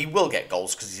 but he will get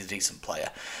goals because he's a decent player.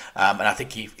 And I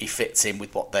think he fits in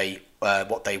with what they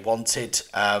wanted.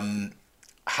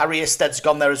 Harry Ested's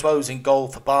gone there as well. He was in goal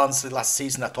for Barnsley last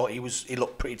season. I thought he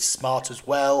looked pretty smart as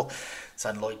well.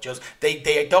 And Lloyd Jones.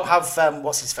 They don't have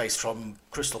what's his face from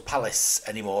Crystal Palace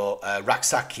anymore.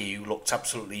 Raksaki, who looked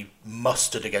absolutely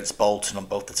mustard against Bolton on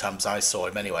both the times I saw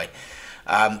him. Anyway,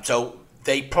 so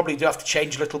they probably do have to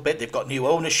change a little bit. They've got new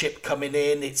ownership coming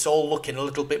in. It's all looking a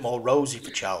little bit more rosy for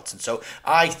Charlton. So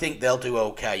I think they'll do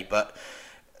okay. But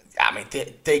I mean,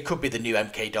 they could be the new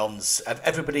MK Dons.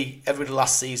 Everybody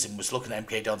last season was looking at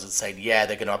MK Dons and saying, yeah,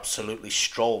 they're going to absolutely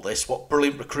stroll this. What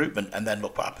brilliant recruitment. And then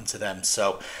look what happened to them.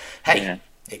 So, hey,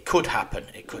 It could happen.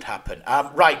 It could happen.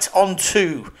 Right, on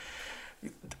to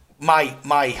my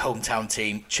hometown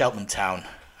team, Cheltenham Town.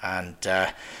 And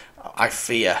I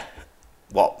fear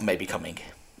what may be coming.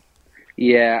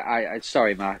 Yeah, I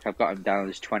sorry, Mark. I've got him down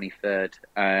as 23rd.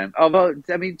 Although,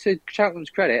 I mean, to Cheltenham's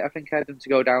credit, I think I had them to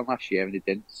go down last year and they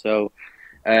didn't. So,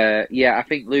 I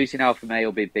think losing Alfie May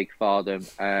will be big for them.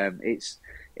 It's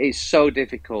so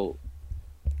difficult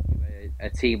a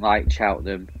team like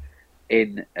Cheltenham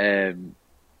in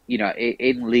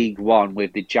League One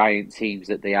with the giant teams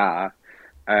that they are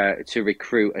to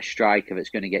recruit a striker that's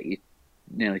going to get you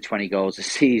nearly 20 goals a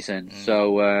season.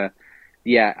 So.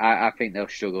 I think they'll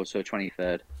struggle, so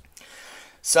 23rd.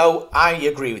 So I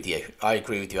agree with you. I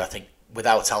think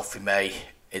without Alfie May,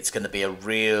 it's going to be a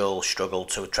real struggle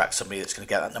to attract somebody that's going to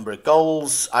get that number of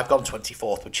goals. I've gone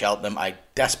 24th with Cheltenham. I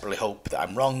desperately hope that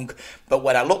I'm wrong. But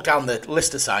when I look down the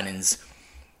list of signings,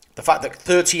 the fact that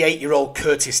 38-year-old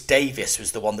Curtis Davis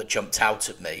was the one that jumped out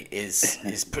at me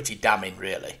is pretty damning,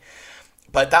 really.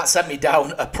 But that sent me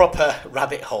down a proper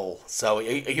rabbit hole. So are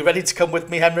you ready to come with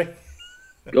me, Henry?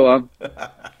 Go on.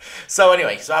 So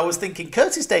I was thinking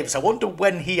Curtis Davis, I wonder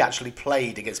when he actually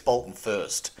played against Bolton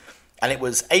first. And it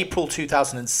was April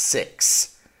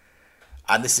 2006.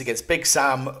 And this is against Big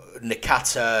Sam,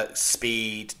 Nakata,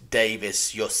 Speed,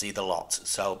 Davis, Yossi, the lot.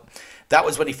 So that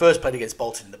was when he first played against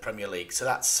Bolton in the Premier League. So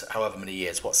that's however many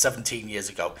years, 17 years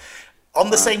ago. On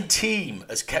the same team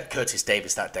as Curtis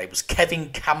Davis that day was Kevin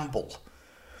Campbell.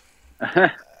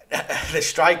 The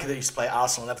striker that used to play at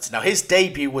Arsenal and Everton. Now, his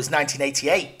debut was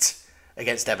 1988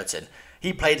 against Everton.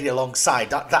 He played alongside,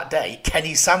 that day,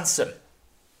 Kenny Sansom,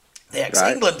 the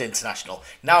ex-England international.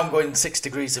 Now I'm going 6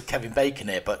 degrees of Kevin Bacon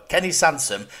here, but Kenny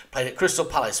Sansom played at Crystal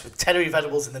Palace with Terry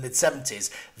Venables in the mid-70s.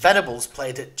 Venables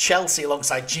played at Chelsea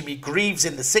alongside Jimmy Greaves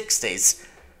in the 60s.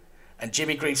 And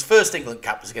Jimmy Greaves' first England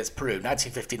cap was against Peru,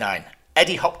 1959.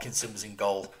 Eddie Hopkinson was in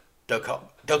goal. Doug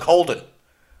Holden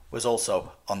was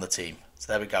also on the team.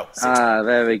 So there we go.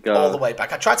 There we go. All the way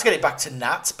back. I tried to get it back to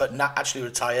Nat, but Nat actually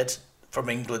retired from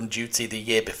England duty the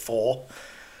year before.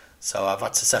 So I've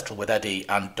had to settle with Eddie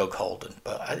and Doug Holden.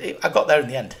 But I got there in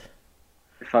the end.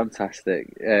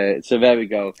 Fantastic. So there we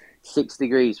go. 6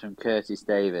 degrees from Curtis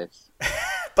Davis.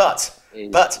 But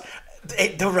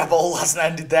the rebel hasn't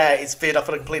ended there. It's veered off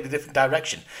in a completely different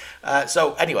direction.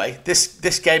 So anyway,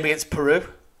 this game against Peru,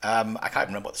 I can't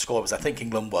remember what the score was. I think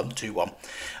England won 2-1.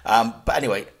 But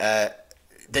anyway,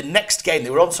 the next game, they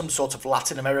were on some sort of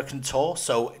Latin American tour.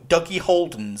 So Dougie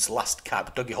Holden's last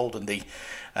cap, Dougie Holden, the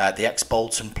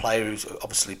ex-Bolton player who's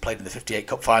obviously played in the 58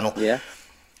 Cup final. Yeah.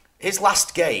 His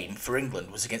last game for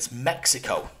England was against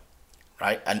Mexico,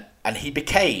 right? And he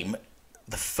became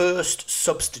the first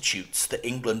substitutes that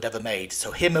England ever made.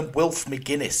 So him and Wilf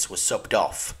McGuinness were subbed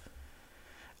off.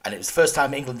 And it was the first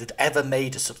time England had ever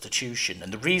made a substitution.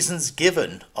 And the reasons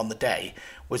given on the day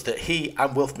was that he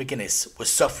and Wilf McGuinness were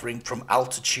suffering from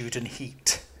altitude and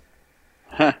heat.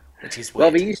 Which is weird.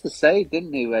 Well, they used to say,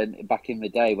 didn't they, back in the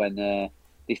day when they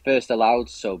first allowed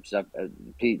subs,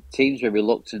 teams were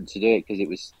reluctant to do it because it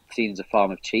was seen as a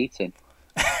form of cheating.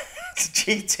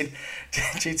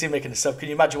 cheating making a sub. Can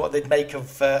you imagine what they'd make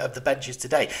of the benches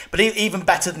today? But even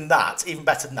better than that,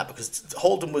 because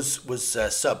Holden was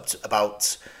subbed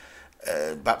about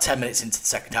 10 minutes into the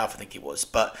second half, I think it was.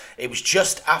 But it was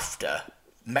just after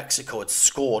Mexico had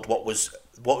scored what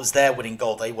was their winning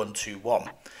goal. They won 2-1.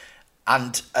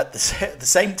 And at the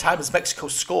same time as Mexico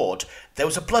scored, there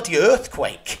was a bloody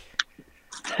earthquake.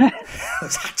 It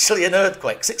was actually an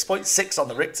earthquake, 6.6 on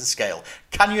the Richter scale.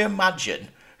 Can you imagine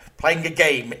playing a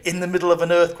game in the middle of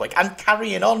an earthquake and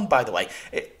carrying on, by the way?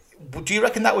 Do you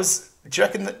reckon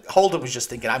that Holden was just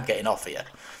thinking, I'm getting off here?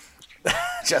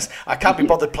 I can't be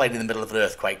bothered playing in the middle of an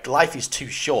earthquake. Life is too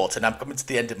short and I'm coming to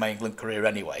the end of my England career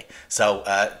anyway. So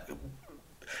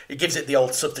it gives it the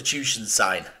old substitution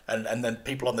sign. And then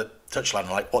people on the touchline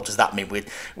are like, what does that mean?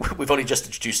 We've only just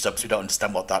introduced subs. We don't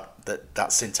understand what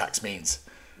that syntax means.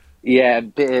 Yeah,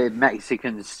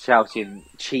 Mexicans shouting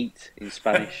cheat in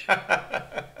Spanish.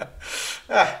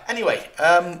 Anyway,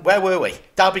 where were we?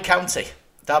 Derby County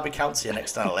are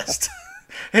next on our list.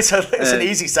 It's an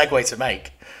easy segue to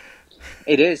make.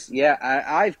 It is, yeah.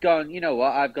 I've gone, you know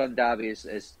what, I've gone Derby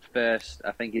as first.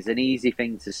 I think it's an easy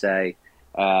thing to say.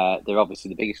 They're obviously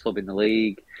the biggest club in the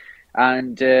league.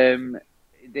 And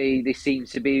they seem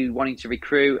to be wanting to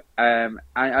recruit.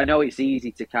 I know it's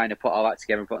easy to kind of put all that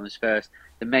together and put on as first.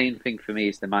 The main thing for me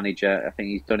is the manager. I think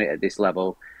he's done it at this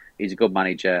level. He's a good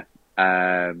manager.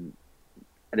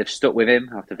 They've stuck with him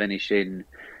after finishing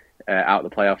out the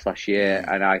playoffs last year,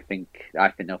 and I think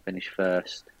they'll finish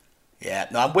first. Yeah,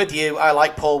 no, I'm with you. I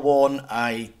like Paul Warne.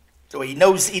 He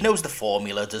knows the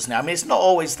formula, doesn't he? I mean, it's not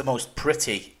always the most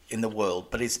pretty in the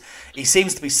world, but he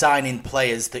seems to be signing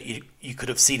players that you could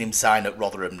have seen him sign at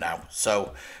Rotherham now.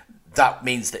 So that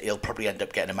means that he'll probably end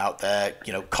up getting him out there.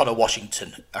 You know, Connor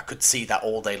Washington, I could see that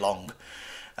all day long.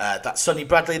 That Sonny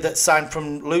Bradley that signed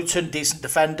from Luton, decent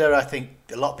defender. I think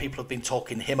a lot of people have been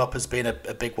talking him up as being a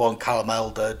big one. Callum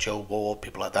Elder, Joe Ward,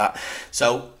 people like that.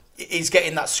 So he's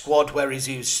getting that squad where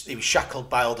he was shackled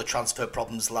by all the transfer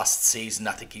problems last season.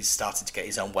 I think he's starting to get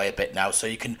his own way a bit now. So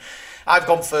I've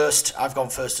gone first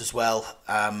as well.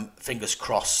 Fingers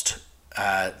crossed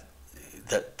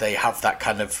that they have that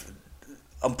kind of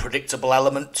unpredictable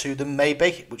element to them,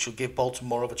 maybe, which will give Bolton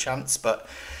more of a chance. But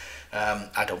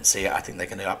I don't see it. I think they're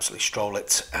going to absolutely stroll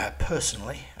it,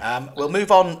 personally. We'll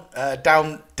move on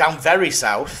down very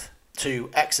south to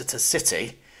Exeter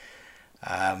City.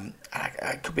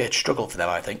 It could be a struggle for them,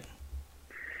 I think.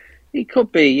 It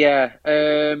could be, yeah.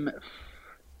 I've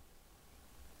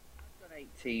got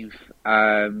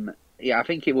 18th. Yeah, I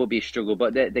think it will be a struggle,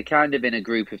 but they're kind of in a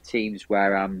group of teams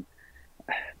where I'm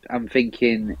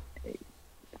thinking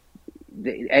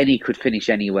any could finish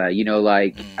anywhere. You know,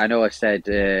 like I know I said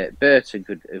Burton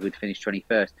would finish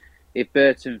 21st. If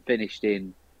Burton finished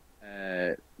in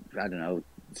I don't know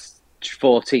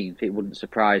 14th, it wouldn't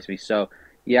surprise me. So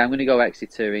yeah, I'm going to go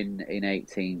Exeter in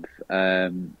 18th,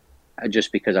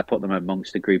 just because I put them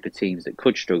amongst a group of teams that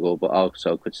could struggle, but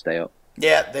also could stay up.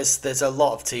 Yeah, there's a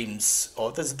lot of teams,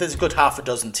 or there's a good half a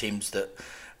dozen teams that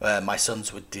my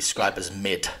sons would describe as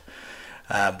mid,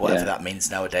 whatever that means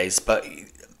nowadays. But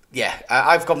yeah,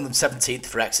 I've gone them 17th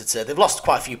for Exeter. They've lost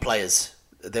quite a few players.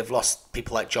 They've lost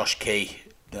people like Josh Key,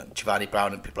 Giovanni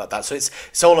Brown, and people like that. So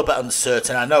it's all a bit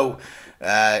uncertain. I know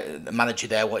the manager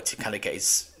there wanted to kind of get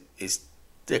his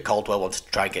Caldwell wanted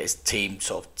to try and get his team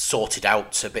sort of sorted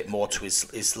out a bit more to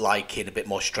his liking, a bit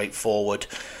more straightforward.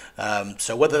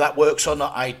 So whether that works or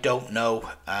not, I don't know.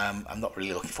 I'm not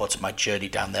really looking forward to my journey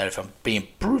down there, if I'm being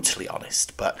brutally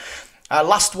honest. But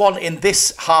last one in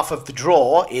this half of the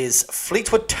draw is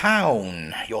Fleetwood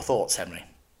Town. Your thoughts, Henry?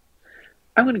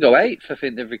 I'm going to go 8th. I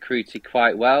think they've recruited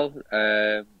quite well.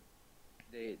 They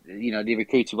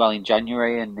recruited well in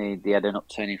January, and they had an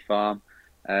upturn in form.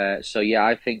 So yeah,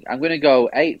 I think I'm going to go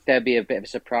 8th. There'll be a bit of a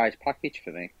surprise package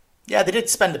for me. Yeah, they did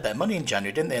spend a bit of money in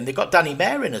January, didn't they? And they got Danny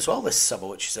Mayer in as well this summer,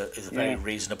 which is a very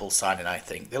reasonable signing, I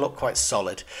think. They look quite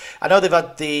solid. I know they've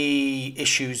had the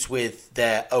issues with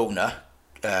their owner,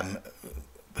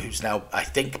 who's now, I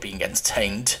think, being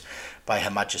entertained by Her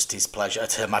Majesty's pleasure,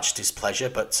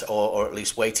 but or at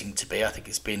least waiting to be. I think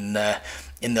it's been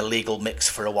in the legal mix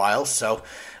for a while, so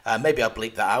maybe I'll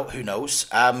bleep that out. Who knows?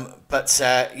 But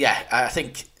I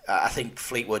think I think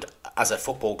Fleetwood, as a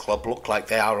football club, look like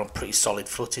they are on pretty solid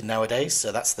footing nowadays.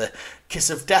 So that's the kiss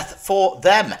of death for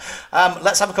them.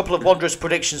 Let's have a couple of Wanderers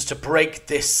predictions to break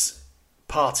this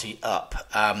party up.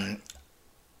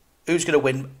 Who's going to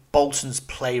win Bolton's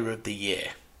Player of the Year?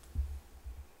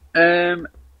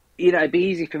 It'd be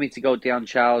easy for me to go Dion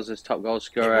Charles as top goal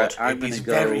scorer. It'd be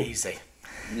very easy.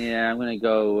 Yeah, I'm going to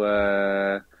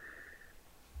go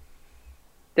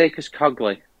Dacus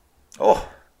Cogley. Oh,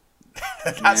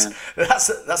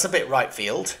 that's a bit right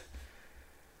field.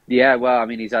 Yeah, well, I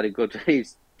mean, he's had a good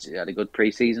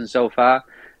pre-season so far.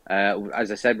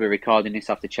 As I said, we're recording this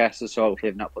after Chester, so hopefully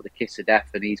I've not put the kiss of death,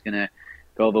 and he's going to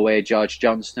go the way of George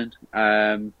Johnston.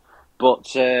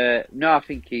 But no, I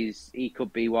think he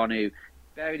could be one who,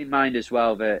 bearing in mind as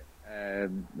well that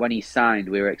when he signed,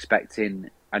 we were expecting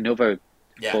another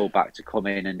fullback to come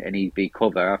in and he'd be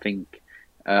cover. I think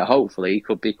hopefully he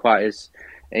could be quite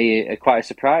a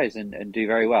surprise and do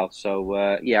very well. So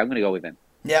I'm going to go with him.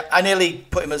 Yeah, I nearly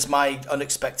put him as my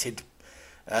unexpected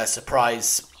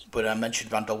surprise, but I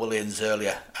mentioned Randall Williams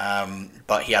earlier,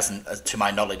 but he hasn't, to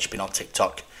my knowledge, been on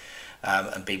TikTok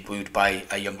and been wooed by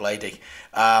a young lady.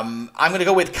 I'm going to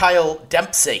go with Kyle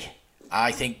Dempsey.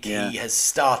 I think he has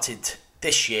started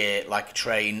this year like a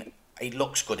train. He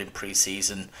looks good in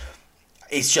pre-season.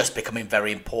 He's just becoming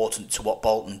very important to what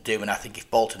Bolton do, and I think if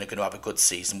Bolton are going to have a good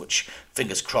season, which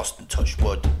fingers crossed and touch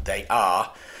wood they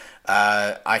are,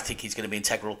 I think he's going to be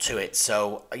integral to it.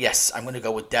 So yes, I'm going to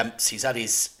go with Demps. He's had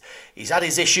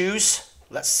his issues.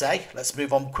 Let's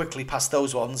move on quickly past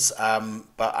those ones.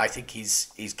 But I think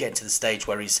he's getting to the stage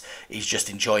where he's just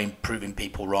enjoying proving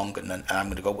people wrong, and I'm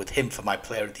going to go with him for my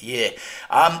Player of the Year.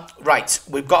 Right,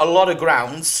 we've got a lot of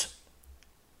grounds.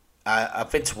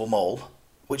 I've been to them all.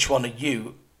 Which one are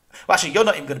you? Well, actually, you're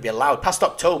not even going to be allowed. Past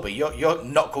October, you're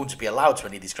not going to be allowed to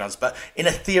any of these grounds. But in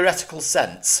a theoretical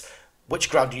sense, which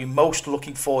ground are you most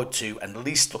looking forward to and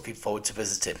least looking forward to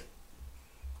visiting?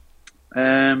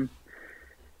 You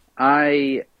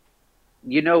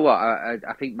know what?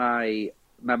 I think my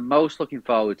most looking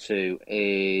forward to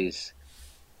is.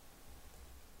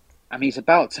 I mean, it's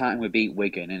about time we beat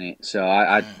Wigan, isn't it? So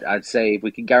I'd say if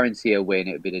we can guarantee a win,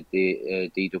 it would be the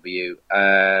DW.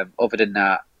 Other than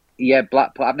that,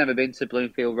 Blackpool. I've never been to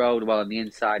Bloomfield Road. Well, on the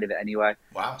inside of it anyway.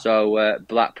 Wow. So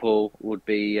Blackpool would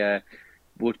be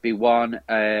one.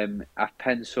 I've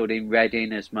penciled in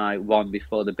Reading as my one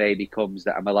before the baby comes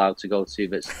that I'm allowed to go to.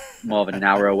 That's more than an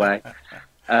hour away.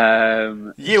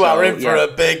 You are in for a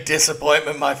big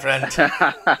disappointment, my friend.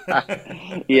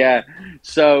 Yeah.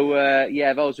 So,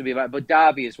 those would be right. But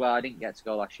Derby as well. I didn't get to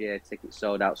go last year. Tickets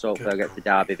sold out. So hopefully I'll get to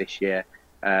Derby this year.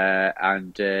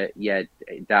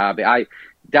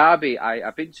 Derby.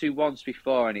 I've been to once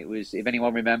before, and it was, if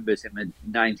anyone remembers, in the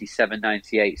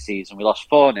 97-98 season, we lost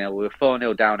 4-0. We were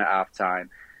 4-0 down at half-time.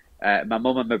 My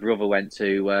mum and my brother went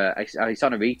to, it's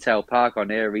on a retail park, or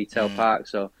near a retail park,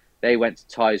 so they went to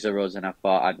Toys R Us, and I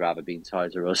thought I'd rather be in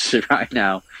Toys R Us right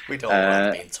now. We'd all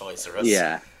rather be in Toys R Us.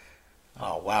 Yeah.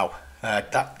 Oh, wow.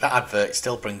 That advert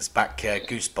still brings back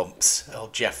goosebumps.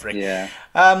 Old Jeffrey. Yeah.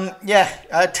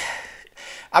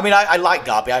 I mean, I like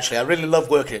Derby, actually. I really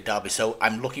love working at Derby, so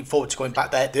I'm looking forward to going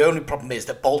back there. The only problem is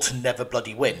that Bolton never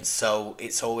bloody wins, so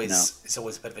it's always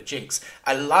a bit of a jinx.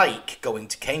 I like going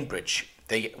to Cambridge.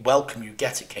 The welcome you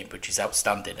get at Cambridge is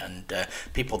outstanding, and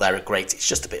people there are great. It's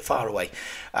just a bit far away.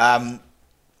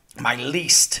 My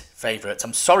least favourite,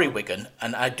 I'm sorry, Wigan,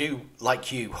 and I do,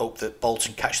 like you, hope that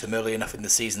Bolton catch them early enough in the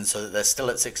season so that they're still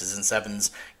at 6s and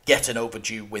 7s, get an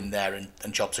overdue win there,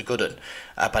 and jobs are good.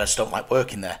 But I just don't like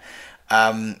working there.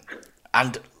 And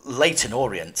Leyton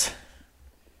Orient,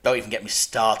 don't even get me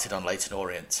started on Leyton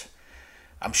Orient.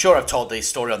 I'm sure I've told the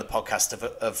story on the podcast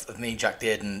of me and Jack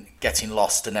Dearden getting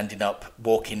lost and ending up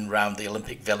walking around the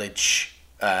Olympic Village,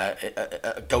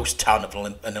 a ghost town of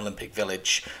an Olympic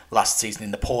Village last season in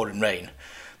the pouring rain.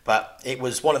 But it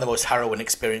was one of the most harrowing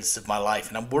experiences of my life,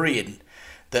 and I'm worrying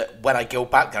that when I go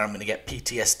back there, I'm going to get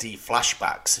PTSD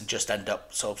flashbacks and just end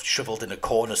up sort of shriveled in a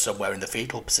corner somewhere in the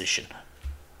fetal position.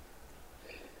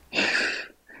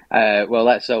 Well,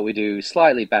 let's hope we do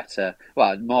slightly better.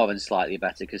 Well, more than slightly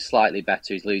better, because slightly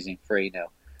better is losing 3-0.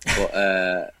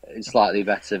 But it's slightly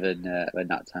better than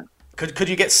that time. Could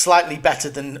you get slightly better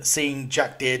than seeing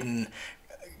Jack Dearden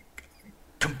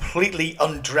completely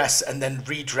undress and then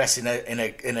redress in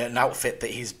an outfit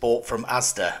that he's bought from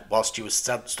Asda whilst you were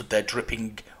stood there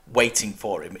dripping, waiting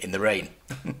for him in the rain?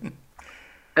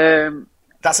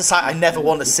 That's a sight I never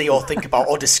want to see or think about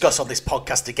or discuss on this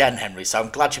podcast again, Henry, so I'm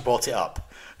glad you brought it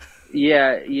up.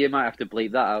 Yeah, you might have to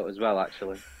bleep that out as well,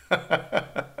 actually.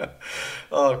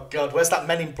 Oh, God, where's that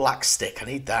Men in Black stick? I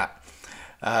need that.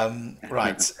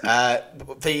 Right.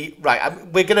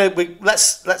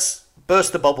 Let's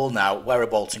burst the bubble now. Where are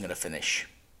Bolton going to finish,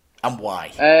 and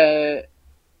why?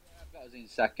 I've got us in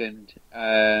second.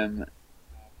 I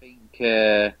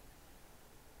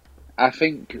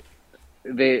think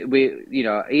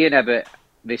Ian Ebbett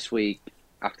this week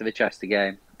after the Chester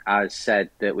game has said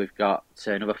that we've got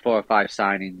another 4 or 5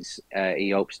 signings he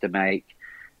hopes to make.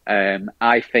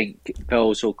 I think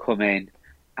those will come in,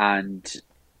 and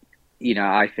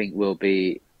I think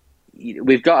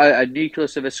we've got a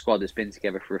nucleus of a squad that's been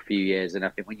together for a few years, and I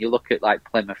think when you look at like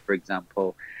Plymouth, for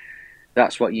example,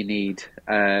 that's what you need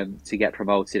to get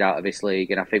promoted out of this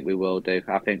league, and I think we will do.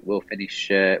 I think we'll finish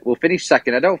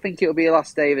second. I don't think it'll be a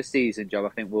last day of a season job. I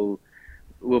think we'll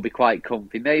be quite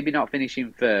comfy. Maybe not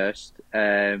finishing first,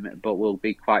 but we'll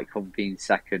be quite comfy in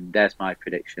second. There's my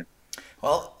prediction.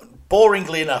 Well,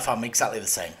 boringly enough, I'm exactly the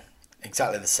same.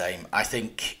 I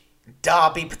think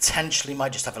Derby potentially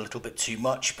might just have a little bit too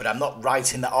much, but I'm not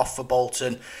writing that off for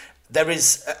Bolton. There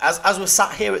is, as we're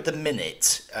sat here at the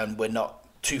minute, and we're not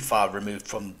too far removed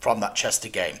from that Chester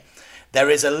game, there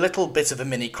is a little bit of a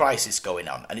mini crisis going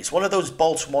on, and it's one of those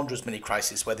Bolton Wanderers mini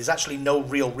crises where there's actually no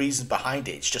real reason behind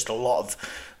it. It's just a lot of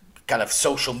kind of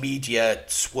social media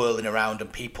swirling around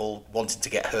and people wanting to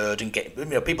get heard and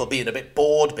people being a bit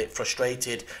bored, a bit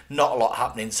frustrated, not a lot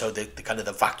happening, so the kind of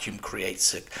the vacuum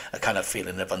creates a kind of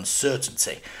feeling of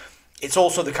uncertainty. It's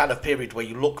also the kind of period where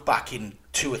you look back in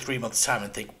 2 or 3 months' time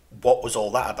and think, what was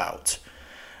all that about?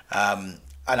 And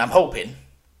I'm hoping,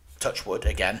 touch wood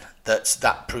again,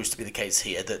 that proves to be the case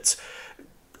here, that,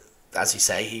 as you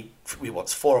say, he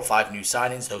wants 4 or 5 new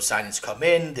signings. Those signings come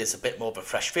in, there's a bit more of a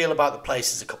fresh feel about the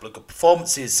place, there's a couple of good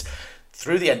performances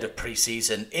through the end of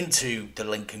pre-season into the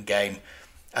Lincoln game,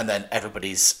 and then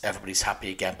everybody's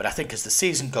happy again. But I think as the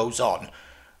season goes on,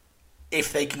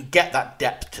 if they can get that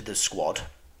depth to the squad,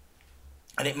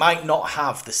 and it might not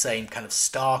have the same kind of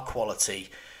star quality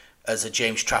as a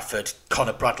James Trafford,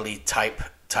 Conor Bradley type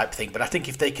thing, but I think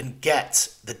if they can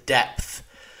get the depth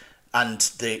and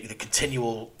the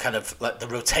continual kind of like the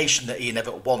rotation that Ian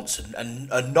Evatt wants, and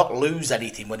not lose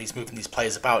anything when he's moving these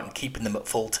players about and keeping them at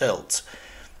full tilt,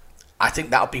 I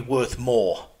think that'll be worth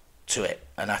more to it.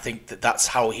 And I think that's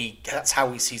how he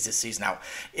sees this season out.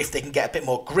 If they can get a bit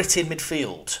more grit in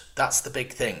midfield, that's the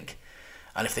big thing.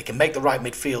 And if they can make the right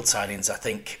midfield signings, I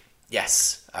think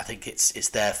it's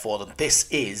there for them. This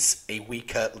is a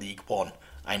weaker League One.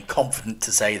 I'm confident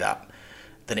to say that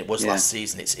than it was last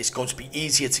season. It's going to be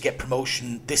easier to get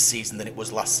promotion this season than it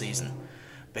was last season,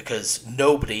 because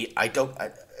Derby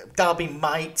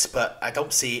might, but I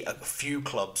don't see a few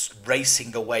clubs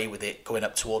racing away with it, going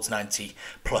up towards 90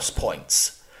 plus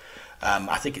points.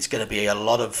 I think it's going to be a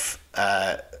lot of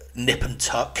nip and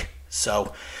tuck.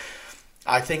 So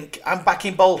I think I'm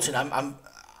backing Bolton.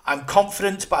 I'm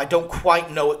confident, but I don't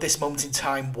quite know at this moment in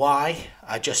time why.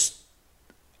 I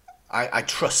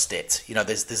trust it.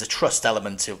 There's a trust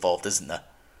element involved, isn't there?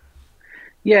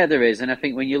 Yeah, there is. And I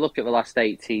think when you look at the last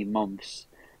 18 months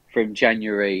from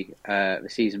January, the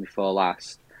season before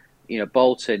last,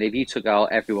 Bolton, if you took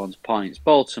out everyone's points,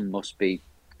 Bolton must be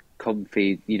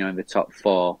comfy, in the top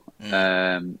 4.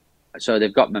 So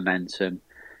they've got momentum.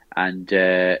 And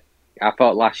I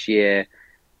thought last year,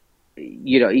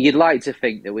 you'd like to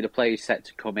think that with the players set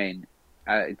to come in,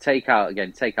 take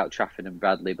out Trafford and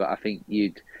Bradley, but I think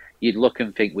you'd look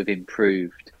and think we've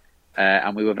improved,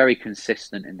 and we were very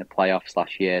consistent in the playoffs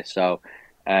last year. So,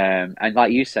 and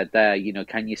like you said there,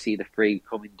 can you see the 3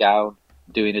 coming down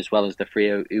doing as well as the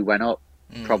 3 who went up?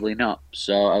 Probably not.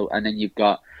 So, and then you've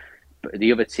got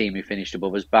the other team who finished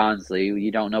above us, Barnsley.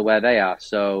 You don't know where they are.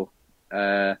 So,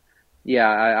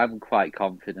 I'm quite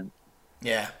confident.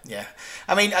 Yeah.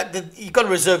 I mean, you've got to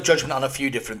reserve judgment on a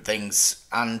few different things,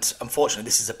 and unfortunately,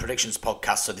 this is a predictions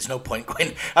podcast, so there's no point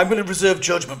going. I'm going to reserve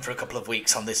judgment for a couple of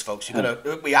weeks on this, folks.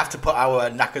 We have to put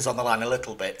our knackers on the line a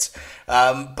little bit,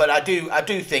 but I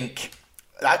do think,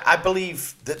 I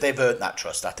believe that they've earned that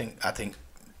trust. I think,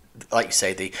 like you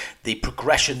say, the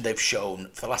progression they've shown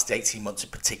for the last 18 months in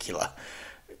particular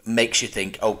makes you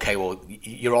think, okay, well,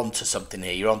 you're onto something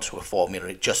here. You're onto a formula.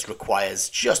 It just requires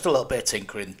just a little bit of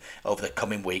tinkering over the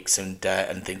coming weeks, and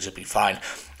things will be fine.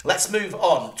 Let's move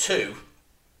on to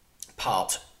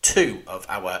part 2 of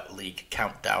our league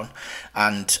countdown,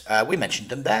 and we mentioned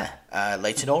them there.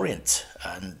 Leyton Orient,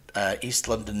 and East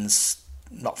London's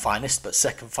not finest, but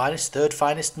second finest, third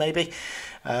finest maybe.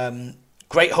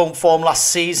 Great home form last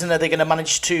season. Are they going to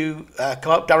manage to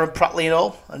come up, Darren Pratley and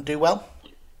all, and do well?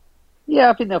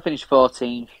 Yeah, I think they'll finish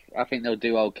 14th. I think they'll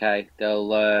do okay.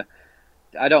 They'll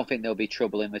I don't think there'll be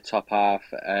trouble in the top half.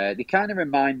 They kind of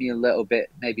remind me a little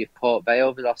bit maybe of Port Vale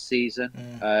over last season.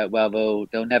 Well,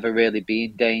 they'll never really be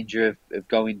in danger of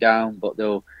going down, but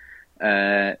they'll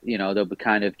they'll be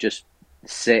kind of just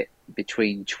sit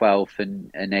between 12th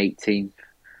and 18th.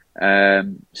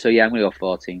 So yeah, I'm going to go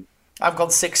 14th. I've gone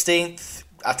 16th.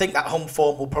 I think that home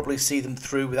form will probably see them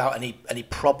through without any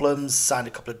problems. Signed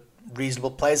a couple of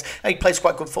reasonable players. And he plays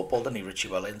quite good football, doesn't he, Richie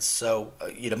Wellens? So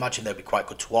you'd imagine they'll be quite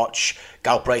good to watch.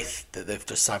 Galbraith, that they've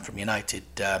just signed from United,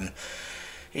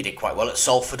 he did quite well at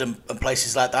Salford and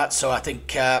places like that. So I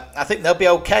think they'll be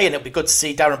okay, and it'll be good to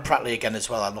see Darren Pratley again as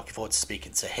well. I'm looking forward to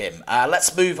speaking to him.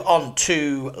 Let's move on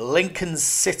to Lincoln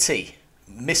City,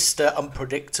 Mr.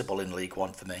 Unpredictable in League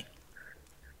One for me.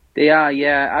 They are,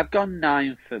 yeah. I've gone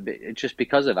 9 just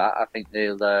because of that. I think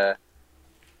I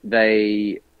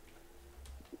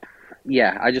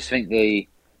just think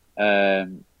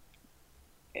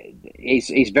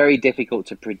it's very difficult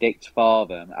to predict for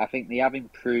them. I think they have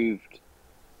improved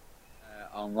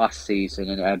on last season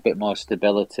and a bit more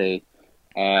stability.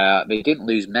 They didn't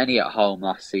lose many at home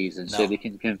last season, so if they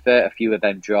can convert a few of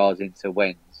them draws into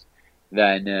wins,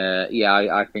 then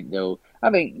I think they'll. I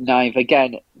think 9th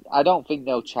again. I don't think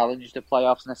they'll challenge the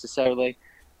playoffs necessarily.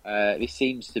 It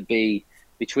seems to be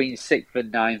between 6th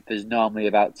and 9th. There's normally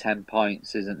about 10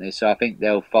 points, isn't there? So I think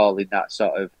they'll fall in that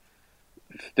sort of.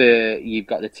 You've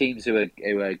got the teams who are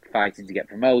fighting to get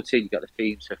promoted. You've got the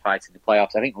teams who are fighting the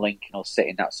playoffs. I think Lincoln will sit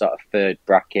in that sort of third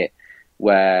bracket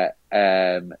where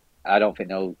I don't think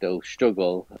they'll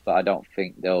struggle, but I don't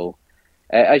think they'll.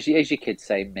 As your kids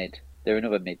say, mid. They're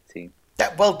another mid team.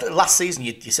 Yeah, well, last season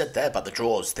you said there about the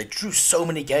draws. They drew so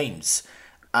many games,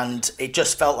 and it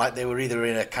just felt like they were either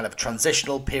in a kind of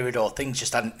transitional period or things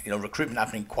just hadn't, recruitment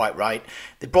happening quite right.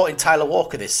 They brought in Tyler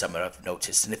Walker this summer, I've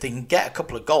noticed, and if they can get a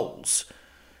couple of goals,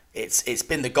 it's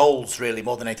been the goals really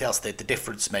more than anything else, the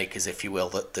difference makers, if you will,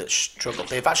 that struggle.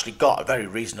 They've actually got a very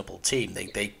reasonable team.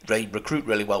 They recruit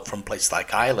really well from places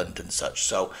like Ireland and such.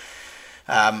 So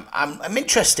I'm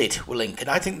interested with Lincoln.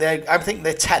 I think they're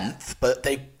 10th, but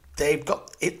they've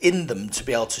got it in them to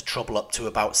be able to trouble up to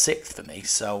about 6th for me,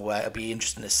 so it'll be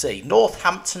interesting to see.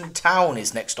 Northampton Town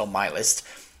is next on my list,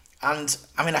 and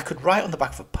I mean I could write on the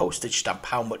back of a postage stamp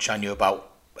how much I knew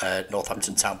about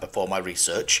Northampton Town before my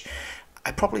research.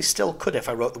 I probably still could if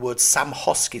I wrote the word Sam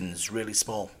Hoskins really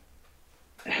small.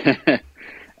 I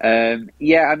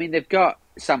mean they've got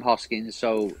Sam Hoskins,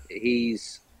 so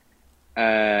he's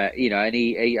and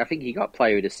he I think he got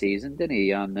Player of the Season, didn't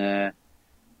he, on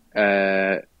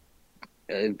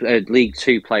League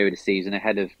Two Player of the Season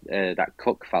ahead of that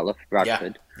Cook fella for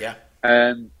Bradford. Yeah.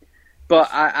 But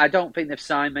I don't think they've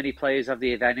signed many players, have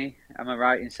they, if any? Am I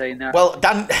right in saying that? Well,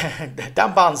 Dan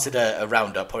Barnes did a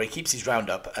roundup, or he keeps his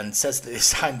roundup, and says that they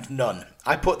signed none.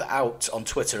 I put that out on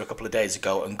Twitter a couple of days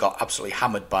ago and got absolutely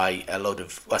hammered by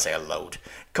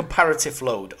comparative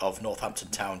load of Northampton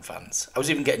Town fans. I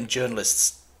was even getting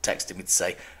journalists texting me to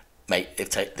say, mate,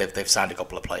 they've signed a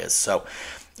couple of players. So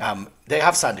they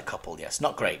have signed a couple, yes.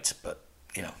 Not great, but,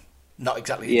 not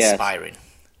exactly inspiring.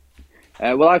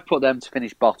 Well, I've put them to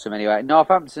finish bottom anyway.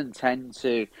 Northampton tend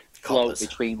to float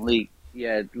between League.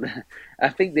 Yeah, I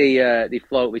think they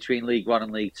float between League One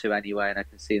and League Two anyway, and I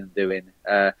can see them doing.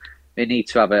 They need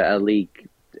to have a League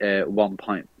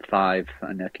 1.5,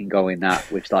 and they can go in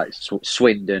that with like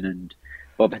Swindon and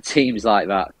other teams like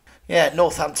that. Yeah,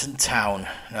 Northampton Town.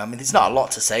 I mean, there's not a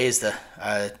lot to say, is there?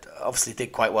 Obviously,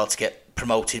 did quite well to get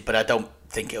promoted, but I don't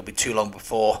think it'll be too long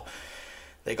before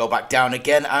they go back down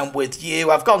again. I'm with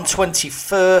you. I've gone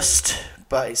 21st,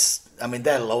 but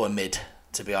they're lower mid,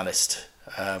 to be honest.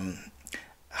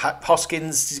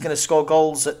 Hoskins is going to score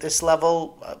goals at this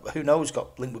level. Who knows?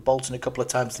 Got linked with Bolton a couple of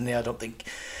times, didn't he? I don't think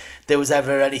there was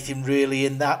ever anything really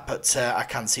in that, but I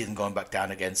can see them going back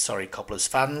down again. Sorry, Cobblers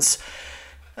fans.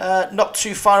 Not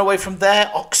too far away from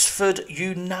there, Oxford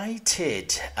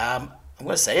United. I'm going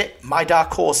to say it, my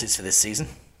dark horses for this season.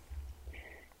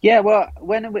 Yeah, well,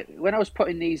 when I was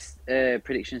putting these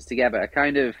predictions together,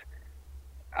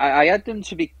 I had them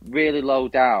to be really low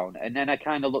down, and then I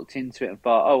kind of looked into it and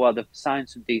thought, they've signed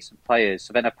some decent players,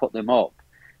 so then I put them up.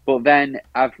 But then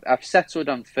I've settled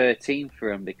on 13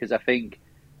 for them because I think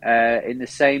in the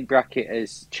same bracket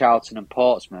as Charlton and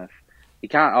Portsmouth, you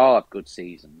can't all have good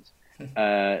seasons.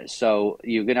 So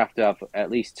you're going to have at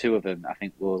least two of them. I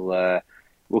think will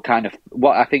kind of.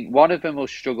 I think one of them will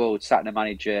struggle with sacking the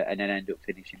manager and then end up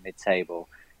finishing mid-table.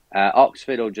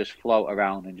 Oxford will just float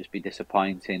around and just be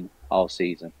disappointing all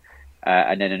season,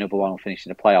 and then another one will finish in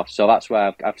the playoffs. So that's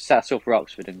where I've settled for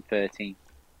Oxford in 13.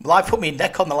 Well, I put me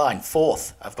neck on the line.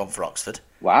 Fourth, I've gone for Oxford.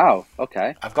 Wow.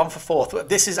 Okay. I've gone for fourth.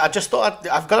 I just thought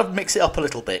I've got to mix it up a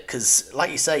little bit because, like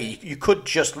you say, you could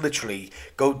just literally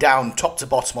go down top to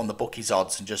bottom on the bookies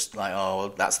odds and just like, oh, well,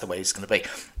 that's the way it's going to be.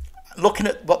 Looking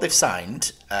at what they've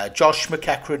signed, Josh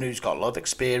McEachran, who's got a lot of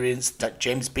experience,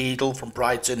 James Beadle from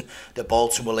Brighton, that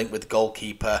Bolton will link with the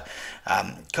goalkeeper,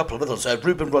 a couple of others,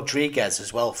 Ruben Rodriguez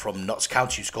as well from Notts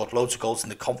County, who scored loads of goals in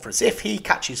the conference. If he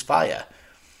catches fire,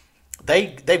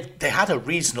 they had a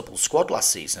reasonable squad last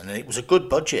season, and it was a good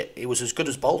budget. It was as good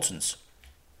as Bolton's.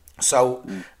 So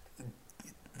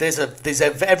there's a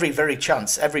very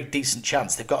decent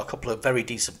chance they've got a couple of very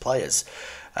decent players,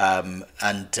 with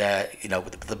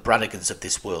the Brannigans of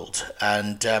this world,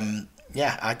 and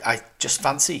I just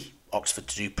fancy Oxford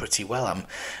to do pretty well.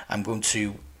 I'm going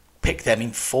to pick them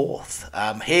in fourth.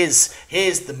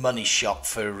 Here's the money shot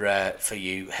for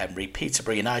you, Henry.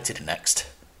 Peterborough United next.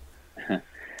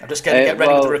 I'm just going to get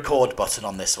ready with the record button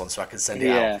on this one so I can send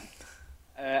it out.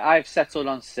 I've settled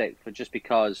on sixth, but just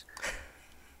because.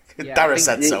 Dara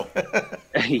said so.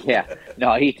 Yeah,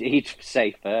 no, he'd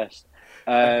say first.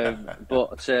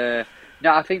 But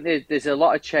I think there's a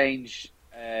lot of change,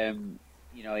 in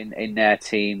their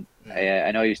team.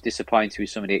 I know he was disappointed with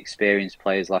some of the experienced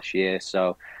players last year,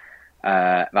 so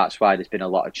that's why there's been a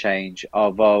lot of change.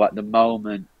 Although at the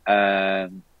moment,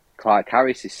 Clark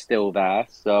Harris is still there,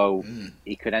 so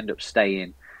he could end up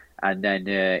staying. And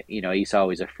then, he's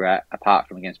always a threat, apart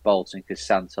from against Bolton, because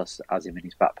Santos has him in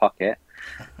his back pocket.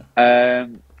 I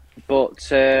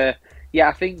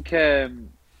think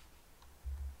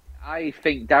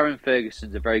Darren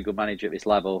Ferguson's a very good manager at this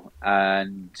level,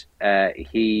 and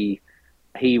he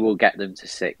will get them to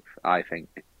sixth, I think.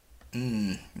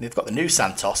 They've got the new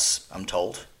Santos, I'm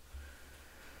told.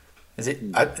 Is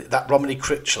it that Romany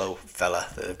Critchlow fella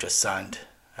that they've just signed?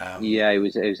 He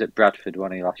was at Bradford,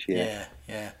 wasn't he, last year?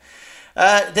 Yeah.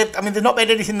 They've not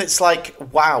made anything that's like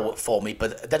wow for me,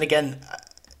 but then again,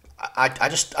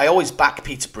 I always back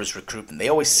Peterborough's recruitment. They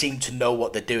always seem to know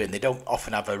what they're doing. They don't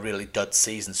often have a really dud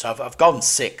season. So I've gone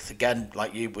sixth again,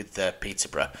 like you with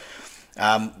Peterborough.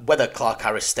 Whether Clark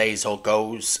Harris stays or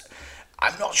goes,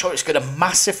 I'm not sure it's going to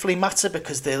massively matter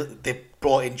because they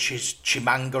brought in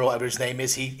Chimanga or whatever his name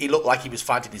is. He looked like he was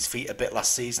finding his feet a bit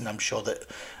last season. I'm sure that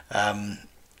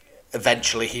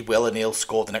eventually he will, and he'll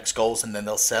score the next goals, and then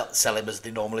they'll sell him as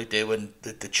they normally do, and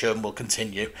the churn will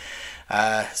continue.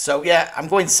 I'm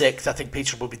going sixth. I think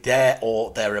Peter will be there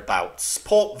or thereabouts.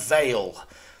 Port Vale,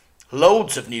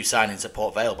 loads of new signings at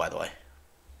Port Vale, by the way.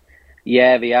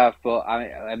 Yeah, they have, but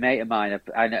a mate of mine,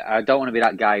 I don't want to be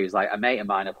that guy who's like, a mate of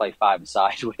mine I play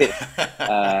five-a-side with,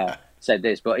 said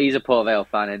this, but he's a Port Vale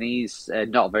fan, and he's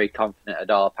not very confident at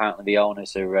all. Apparently the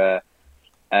owners are,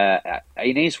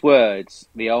 in his words,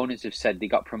 the owners have said they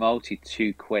got promoted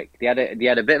too quick. They had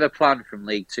a bit of a plan from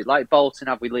League Two, like Bolton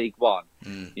have with League One,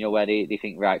 where they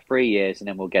think, right, 3 years and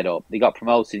then we'll get up. They got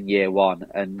promoted in year one,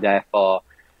 and therefore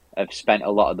have spent a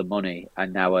lot of the money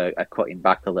and now are cutting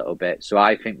back a little bit. So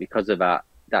I think because of that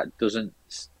doesn't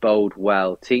bode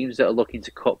well. Teams that are looking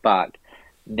to cut back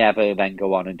never then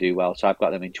go on and do well. So I've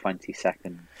got them in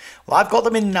 22nd. Well, I've got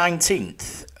them in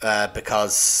 19th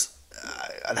because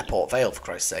they're Port Vale, for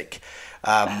Christ's sake.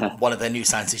 One of their new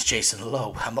signs is Jason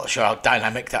Lowe. I'm not sure how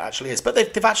dynamic that actually is, but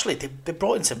they've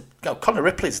brought in some. Connor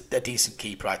Ripley's a decent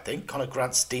keeper, I think. Connor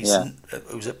Grant's decent,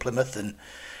 who's at Plymouth, and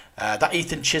that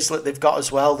Ethan Chislett they've got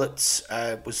as well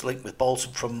that was linked with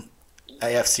Bolton from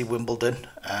AFC Wimbledon.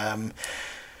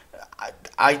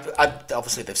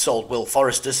 Obviously they've sold Will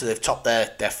Forrester, so they've topped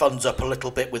their funds up a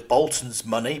little bit with Bolton's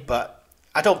money, but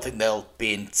I don't think they'll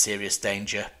be in serious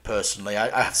danger, personally.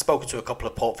 I have spoken to a couple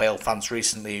of Port Vale fans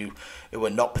recently who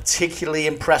were not particularly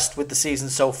impressed with the season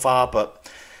so far, but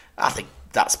I think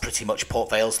that's pretty much Port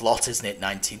Vale's lot, isn't it?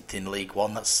 19th in League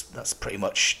One. That's pretty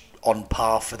much on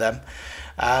par for them.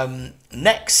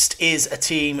 Next is a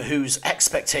team whose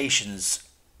expectations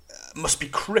must be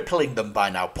crippling them by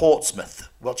now. Portsmouth.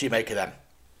 What do you make of them?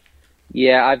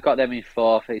 Yeah, I've got them in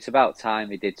fourth. It's about time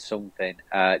they did something.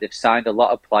 They've signed a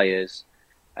lot of players.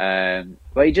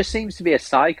 But it just seems to be a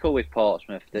cycle with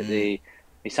Portsmouth that they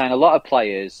sign a lot of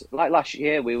players. Like last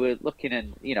year, we were looking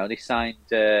and, they signed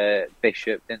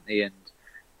Bishop, didn't they? And,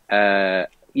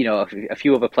 a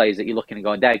few other players that you're looking and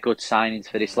going, they're good signings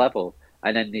for this level.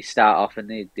 And then they start off and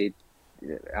they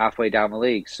halfway down the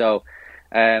league. So,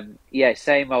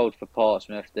 same old for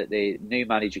Portsmouth, that the new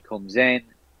manager comes in,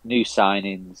 new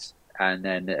signings, and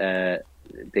then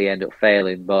they end up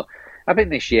failing. But I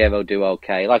think this year they'll do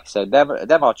okay. Like I said,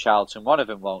 them or Charlton, one of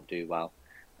them won't do well.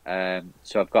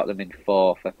 So I've got them in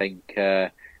fourth. I think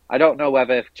I don't know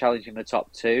whether challenging the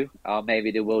top two, or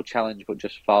maybe they will challenge but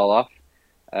just fall off.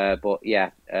 But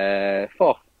yeah,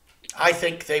 fourth. I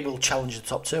think they will challenge the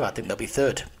top two. I think they'll be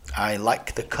third. I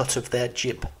like the cut of their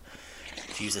jib.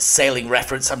 To use a sailing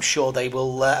reference, I'm sure they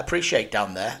will appreciate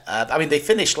down there. I mean, they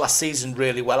finished last season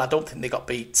really well. I don't think they got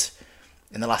beat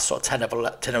in the last sort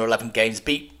of 10 or 11 games.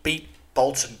 Beat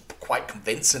Bolton quite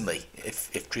convincingly,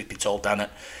 if truth be told, down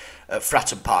at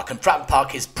Fratton Park. And Fratton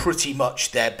Park is pretty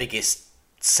much their biggest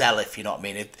sell, if you know what I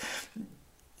mean.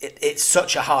 It's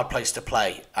such a hard place to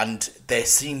play, and there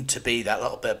seemed to be that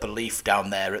little bit of belief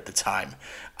down there at the time.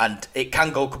 And it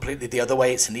can go completely the other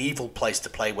way. It's an evil place to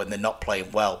play when they're not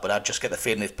playing well. But I just get the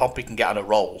feeling if Pompey can get on a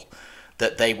roll,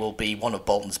 that they will be one of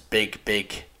Bolton's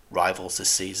big rivals this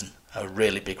season. A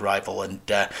really big rival. And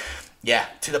yeah,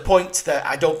 to the point that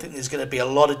I don't think there's going to be a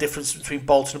lot of difference between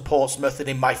Bolton and Portsmouth. And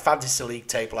in my fantasy league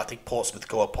table, I think Portsmouth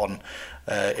go up on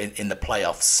in the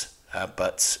playoffs.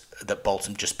 But that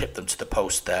Bolton just pipped them to the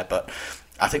post there. But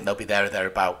I think they'll be there or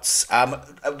thereabouts.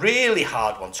 A really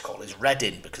hard one to call is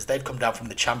Reading, because they've come down from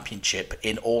the Championship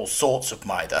in all sorts of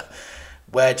mither.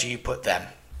 Where do you put them?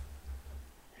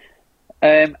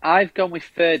 I've gone with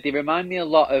third. They remind me a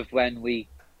lot of when we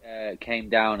came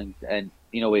down and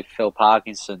with Phil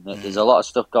Parkinson. That there's a lot of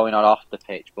stuff going on off the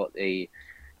pitch, but they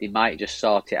might just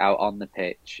sort it out on the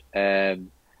pitch.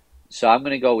 So I'm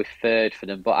going to go with third for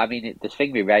them. But I mean, the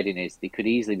thing with Reading is they could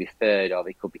easily be third or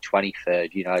they could be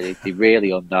 23rd. They're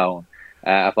really unknown.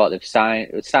 I thought they've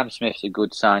signed Sam Smith's a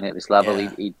good sign at this level.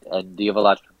 Yeah. He and the other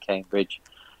lad from Cambridge.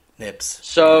 Nibs.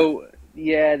 So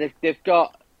yeah, they've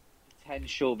got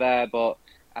potential there, but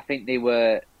I think they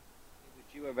were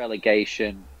due a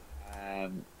relegation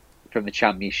from the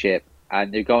Championship,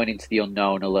 and they're going into the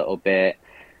unknown a little bit.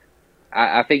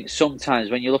 I think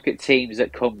sometimes when you look at teams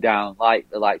that come down, like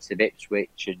the likes of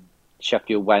Ipswich and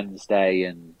Sheffield Wednesday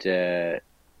and,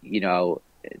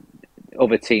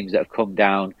 other teams that have come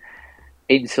down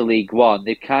into League One,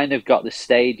 they've kind of got the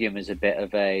stadium as a bit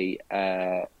of a,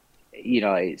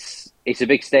 it's a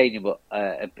big stadium, but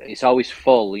it's always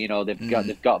full.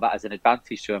 They've got that as an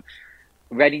advantage to them.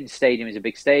 Reading Stadium is a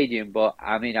big stadium, but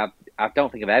I mean, I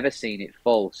don't think I've ever seen it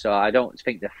full, so I don't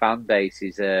think the fan base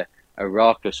is a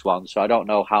raucous one, so I don't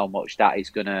know how much that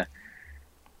is gonna,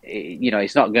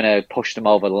 it's not gonna push them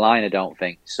over the line. I don't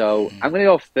think so. I'm gonna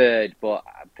go third, but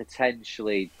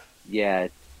potentially,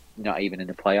 not even in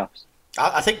the playoffs.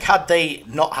 I think had they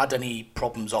not had any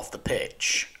problems off the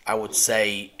pitch, I would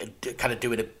say kind of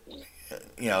doing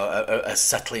a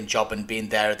settling job and being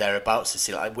there or thereabouts to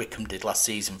see like Wickham did last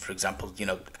season, for example.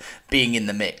 Being in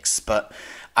the mix, but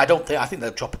I think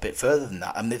they'll drop a bit further than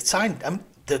that. And they've signed.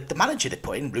 The manager they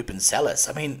put in, Ruben Sellers,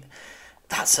 I mean,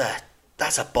 that's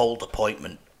a bold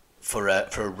appointment for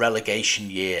a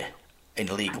relegation year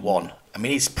in League One. I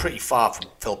mean, he's pretty far from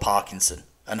Phil Parkinson.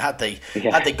 And had they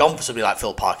gone for somebody like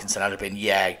Phil Parkinson, I'd have been,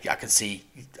 I can see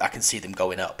them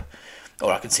going up,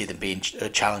 or I can see them being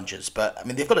challengers. But I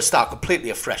mean, they've got to start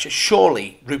completely afresh.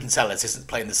 Surely Ruben Sellers isn't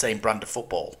playing the same brand of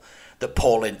football that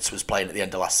Paul Ince was playing at the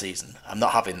end of last season. I'm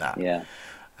not having that. Yeah.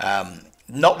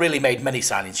 Not really made many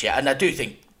signings yet, and I do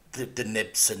think the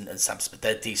Nibs and Sam Smith,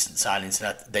 they're decent signings,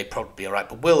 and they probably be all right.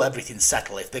 But will everything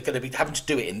settle if they're going to be having to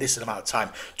do it in this amount of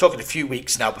time? Talking a few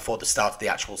weeks now before the start of the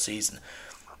actual season,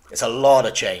 it's a lot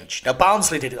of change. Now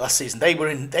Barnsley did it last season. They were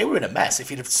in a mess.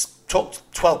 If you'd have talked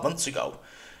 12 months ago,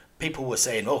 people were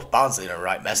saying, "Oh, Barnsley are in a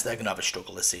right mess. They're going to have a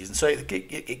struggle this season." So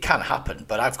it can happen.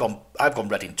 But I've gone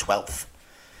Reading 12th.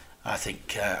 I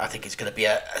think it's going to be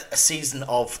a season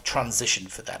of transition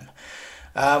for them.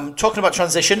 Talking about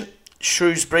transition,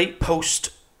 Shrewsbury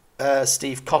post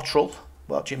Steve Cotterill.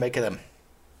 What do you make of them?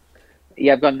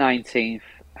 Yeah, I've got 19th.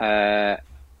 I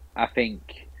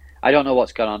think I don't know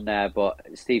what's gone on there, but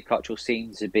Steve Cotterill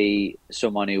seems to be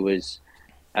someone who was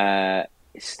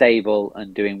stable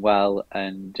and doing well,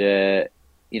 and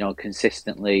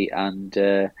consistently, and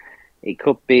it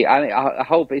could be. I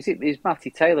hope is Matty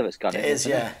Taylor that's gone. It is.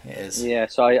 It is. Yeah,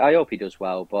 so I hope he does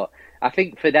well, but I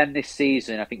think for them this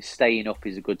season, I think staying up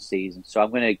is a good season. So I'm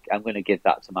gonna give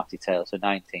that to Matty Taylor. So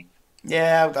 19th.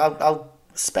 Yeah, I'll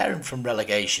spare him from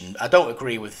relegation. I don't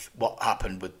agree with what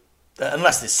happened with,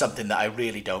 unless there's something that I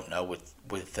really don't know with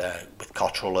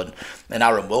Cotterill and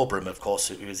Aaron Wilbraham, of course,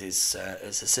 who was his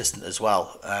assistant as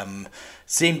well.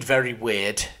 Seemed very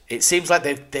weird. It seems like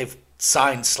they've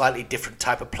signed slightly different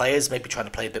type of players, maybe trying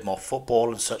to play a bit more football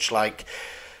and such like.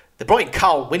 They brought in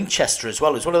Carl Winchester as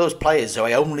well. He's one of those players who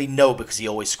I only know because he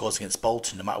always scores against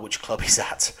Bolton, no matter which club he's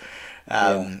at.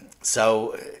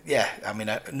 So yeah, I mean,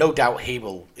 no doubt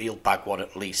he'll bag one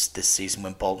at least this season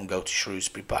when Bolton go to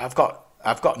Shrewsbury. But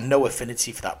I've got no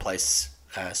affinity for that place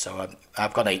So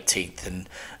I've gone 18th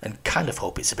and kind of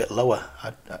hope it's a bit lower.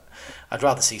 I'd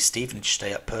rather see Stevenage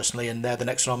stay up personally, and they're the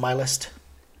next one on my list.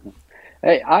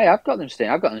 Hey, I've got them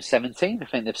staying. I've got them 17th. I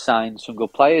think they've signed some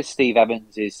good players. Steve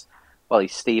Evans he's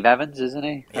Steve Evans, isn't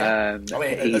he? Yeah.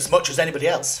 As much as anybody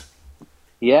else.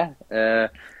 Yeah.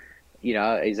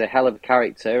 He's a hell of a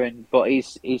character, but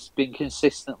he's been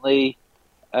consistently,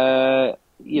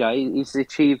 he's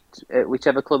achieved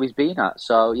whichever club he's been at.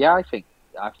 So yeah, I think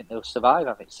they'll survive.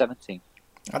 I think 17th.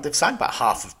 And they've signed about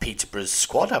half of Peterborough's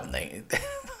squad, haven't they?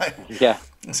 Yeah.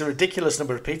 It's a ridiculous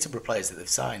number of Peterborough players that they've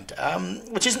signed,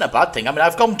 which isn't a bad thing. I mean,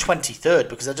 I've gone 23rd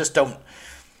because I just don't...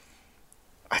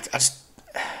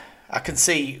 I can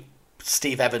see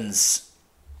Steve Evans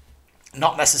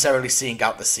not necessarily seeing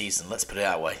out the season, let's put it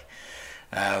that way.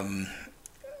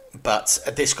 But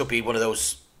this could be one of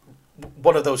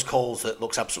those calls that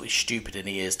looks absolutely stupid in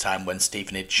a year's time when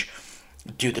Stevenage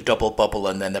do the double bubble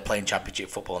and then they're playing Championship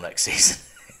football next season.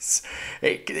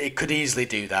 It could easily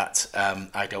do that.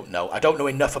 I don't know. I don't know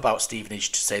enough about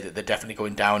Stevenage to say that they're definitely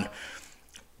going down,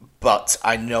 but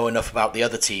I know enough about the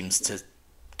other teams to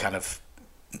kind of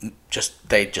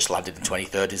they just landed in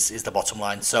 23rd is the bottom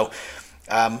line. So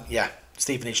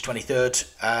Stevenage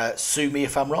 23rd. Sue me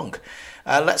if I'm wrong.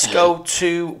 Let's go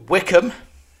to Wycombe.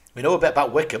 We know a bit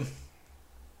about Wycombe.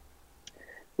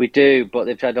 We do, but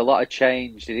they've had a lot of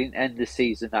change. They didn't end the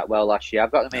season that well last year.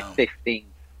 I've got them in 15th.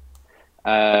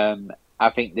 I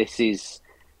think they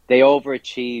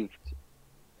overachieved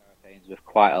with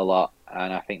quite a lot,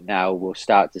 and I think now we'll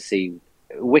start to see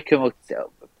Wycombe.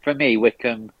 For me,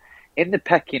 Wycombe in the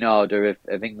pecking order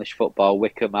of English football,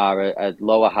 Wycombe are a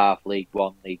lower half League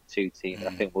One, League Two team. I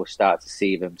think we'll start to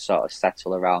see them sort of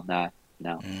settle around there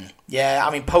now. Yeah,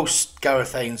 I mean, post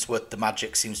Gareth Ainsworth, the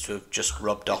magic seems to have just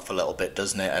rubbed off a little bit,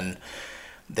 doesn't it? And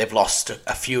they've lost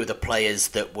a few of the players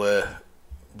that were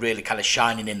really kind of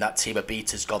shining in that team.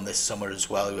 Abita's gone this summer as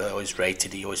well. He always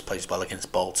rated. He always plays well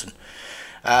against Bolton.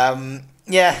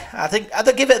 I think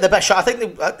I'd give it the best shot. I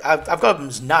think I've got them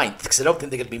as 9th because I don't think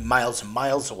they're going to be miles and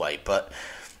miles away. But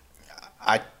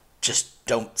I just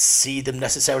don't see them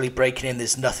necessarily breaking in.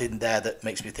 There's nothing there that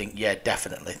makes me think, yeah,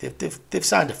 definitely. They've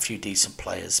signed a few decent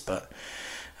players, but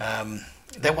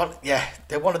they're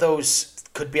one of those.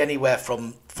 Could be anywhere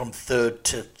from 3rd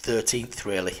to 13th,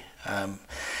 really.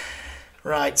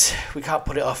 Right, we can't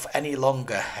put it off any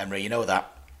longer, Henry. You know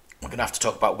that. We're going to have to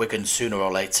talk about Wigan sooner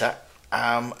or later.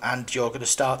 And you're going to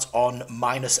start on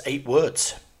 -8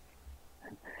 words.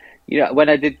 When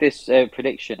I did this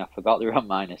prediction, I forgot they were on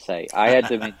 -8. I had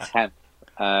them in 10th.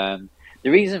 The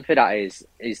reason for that is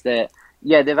that,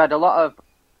 they've had a lot of...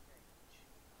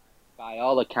 By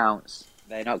all accounts,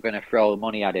 they're not going to throw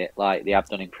money at it like they have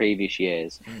done in previous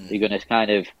years. They're going to kind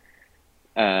of...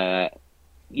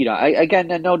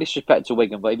 again, no disrespect to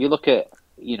Wigan, but if you look at,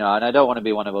 and I don't want to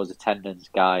be one of those attendance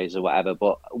guys or whatever,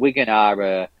 but Wigan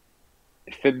are,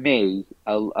 for me,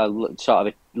 a sort of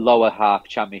a lower half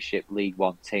Championship League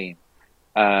One team.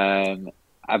 And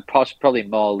probably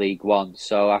more League One.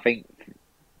 So I think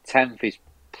 10th is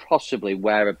possibly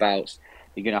whereabouts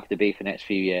you're going to have to be for the next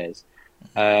few years.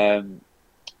 And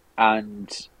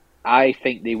I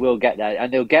think they will get there.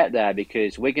 And they'll get there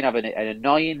because Wigan have an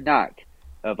annoying knack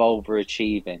of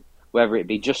overachieving, whether it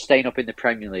be just staying up in the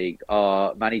Premier League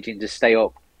or managing to stay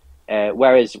up.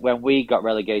 Whereas when we got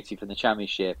relegated from the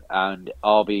Championship and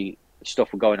all the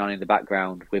stuff were going on in the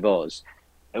background with us,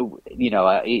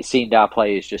 it seemed our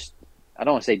players just, I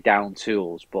don't want to say down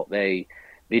tools, but they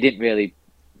didn't really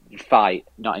fight,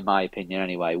 not in my opinion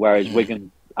anyway. Whereas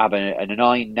Wigan have an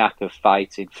annoying knack of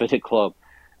fighting for the club,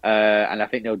 and I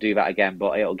think they'll do that again,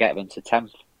 but it'll get them to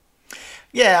 10th.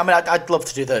 Yeah, I mean, I'd love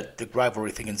to do the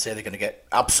rivalry thing and say they're going to get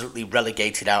absolutely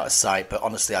relegated out of sight, but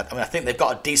honestly, I think they've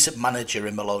got a decent manager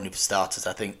in Maloney for starters.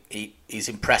 I think he's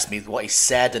impressed me with what he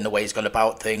said and the way he's gone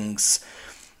about things.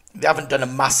 They haven't done a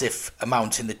massive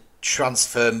amount in the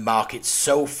transfer market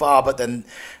so far, but then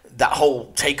that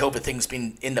whole takeover thing's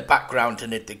been in the background,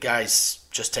 and the guy's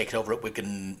just taken over at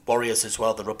Wigan Warriors as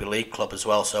well, the rugby league club as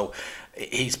well, so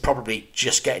he's probably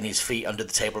just getting his feet under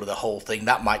the table of the whole thing.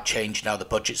 That might change now. The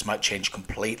budgets might change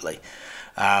completely.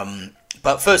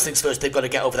 But first things first, they've got to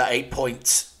get over that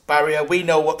 8-point barrier. We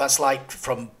know what that's like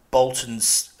from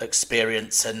Bolton's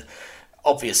experience, and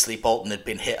obviously Bolton had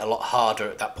been hit a lot harder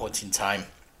at that point in time.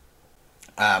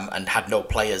 And had no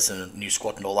players and a new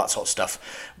squad and all that sort of stuff.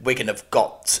 Wigan have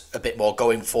got a bit more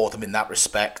going for them in that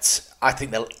respect. I think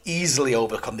they'll easily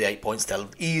overcome the 8 points. They'll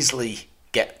easily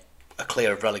get a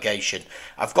clear of relegation.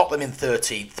 I've got them in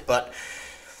 13th, but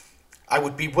I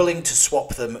would be willing to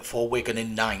swap them for Wigan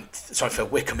in 9th. Sorry, for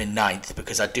Wycombe in 9th,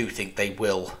 because I do think they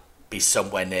will be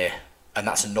somewhere near and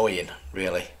that's annoying,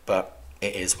 really. But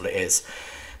it is what it is.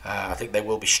 I think they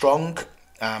will be strong,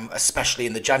 especially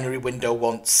in the January window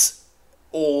once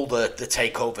all the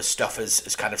takeover stuff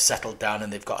has kind of settled down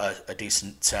and they've got a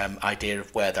decent idea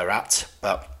of where they're at.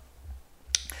 But,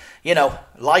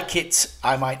 like it,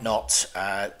 I might not.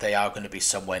 They are going to be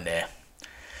somewhere near.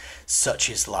 Such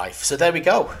is life. So there we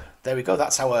go.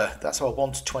 That's our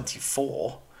 1 to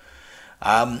 24.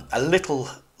 A little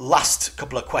last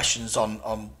couple of questions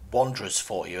on Wanderers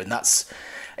for you, and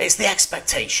it's the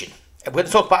expectation. We're going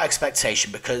to talk about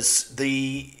expectation because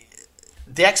the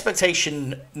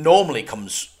expectation normally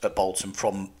comes at Bolton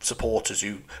from supporters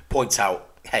who point out,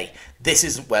 hey, this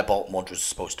isn't where Bolton Wanderers are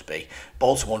supposed to be.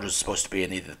 Bolton Wanderers are supposed to be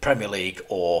in either the Premier League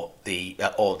or the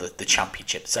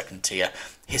Championship, second tier,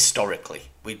 historically.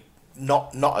 We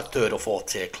not a third or fourth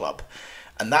tier club.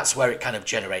 And that's where it kind of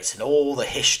generates and all the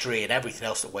history and everything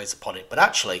else that weighs upon it. But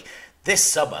actually, this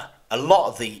summer, a lot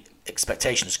of the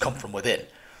expectations come from within.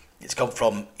 It's come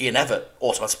from Ian Evatt,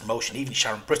 automatic promotion, even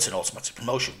Sharon Britton, automatic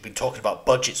promotion. We've been talking about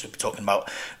budgets, we've been talking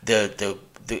about the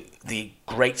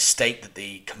great state that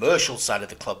the commercial side of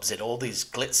the club's in, all these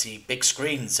glitzy big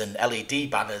screens and LED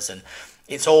banners, and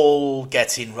it's all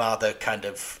getting rather kind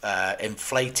of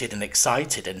inflated and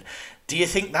excited. And do you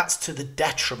think that's to the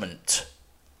detriment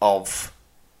of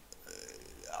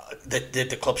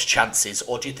the club's chances,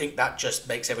 or do you think that just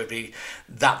makes everybody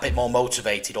that bit more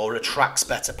motivated or attracts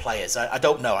better players? I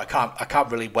don't know. I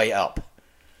can't really weigh it up.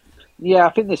 Yeah,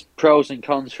 I think there's pros and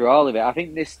cons for all of it. I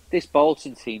think this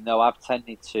Bolton team, though, I've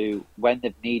tended to, when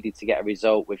they've needed to get a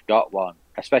result, we've got one.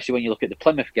 Especially when you look at the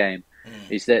Plymouth game,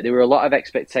 is that there were a lot of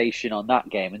expectation on that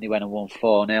game, and they went and won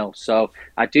 4-0. So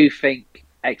I do think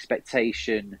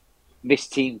expectation, this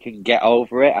team can get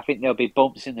over it. I think there'll be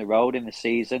bumps in the road in the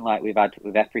season, like we've had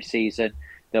with every season.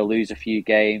 They'll lose a few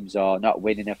games or not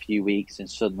win in a few weeks, and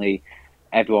suddenly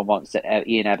everyone wants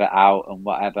Ian Evatt out and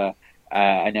whatever,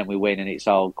 and then we win and it's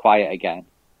all quiet again.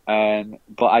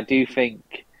 But I do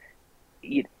think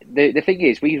the thing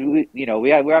is, we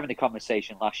were having a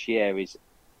conversation last year. Would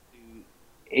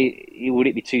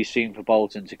it be too soon for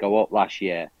Bolton to go up last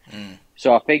year?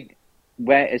 So I think,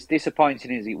 where as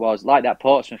disappointing as it was, like that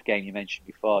Portsmouth game you mentioned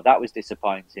before, that was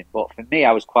disappointing. But for me,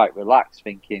 I was quite relaxed,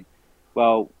 thinking,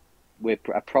 well, we're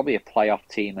probably a playoff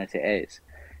team as it is.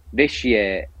 This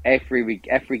year, every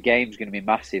game's going to be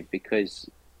massive because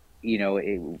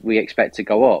we expect to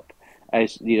go up.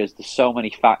 As there's so many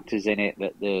factors in it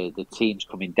that the teams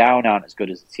coming down aren't as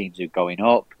good as the teams who are going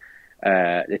up.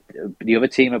 The other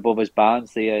team above us,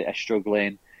 Barnsley, are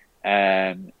struggling.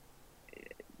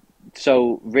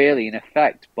 So really, in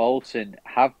effect, Bolton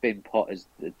have been put as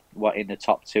in the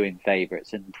top two in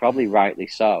favourites, and probably rightly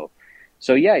so.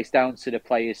 So yeah, it's down to the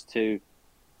players to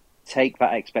take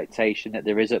that expectation that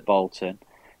there is at Bolton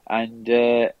and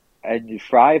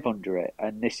thrive under it.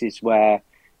 And this is where,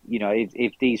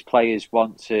 if these players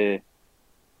want to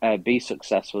be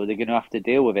successful, they're going to have to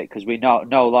deal with it, because we're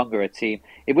no longer a team.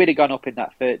 If we'd have gone up in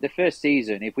the first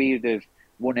season, if we would have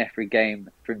won every game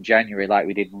from January like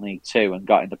we did in League Two and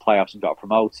got in the playoffs and got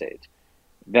promoted,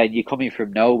 then you're coming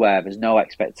from nowhere. There's no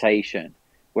expectation.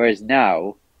 Whereas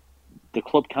now, the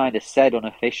club kind of said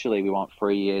unofficially we want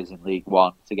 3 years in League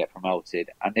One to get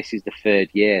promoted, and this is the third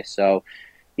year. So,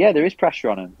 yeah, there is pressure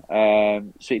on them.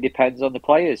 So it depends on the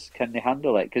players. Can they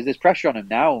handle it? Because there's pressure on them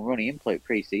now and running into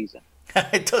pre-season.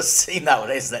 It does seem that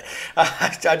way, doesn't it?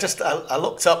 I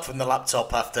looked up from the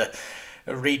laptop after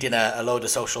reading a load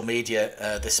of social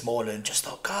media this morning and just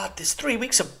thought, God, there's 3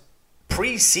 weeks of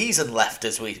pre-season left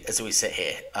as we sit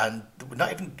here, and we're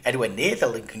not even anywhere near the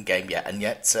Lincoln game yet, and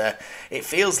yet it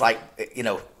feels like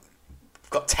we've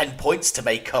got 10 points to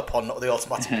make up on the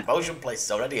automatic promotion places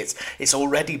already. It's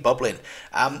already bubbling.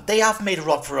 They have made a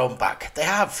rod for their own back. They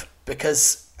have,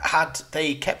 because had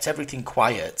they kept everything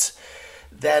quiet,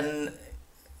 then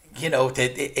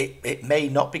it may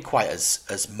not be quite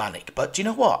as manic. But do you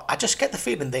know what? I just get the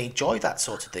feeling they enjoy that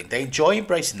sort of thing. They enjoy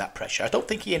embracing that pressure. I don't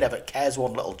think Ian Evatt cares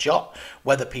one little jot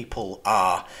whether people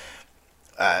are,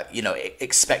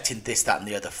 expecting this, that and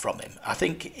the other from him. I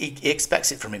think he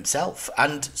expects it from himself.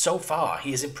 And so far,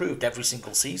 he has improved every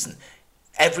single season.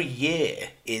 Every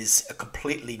year is a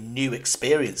completely new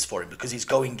experience for him, because he's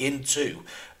going into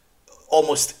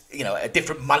almost, a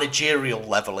different managerial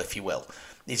level, if you will.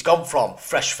 He's gone from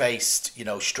fresh-faced,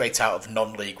 straight out of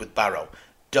non-league with Barrow,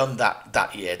 done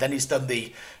that year. Then he's done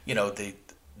the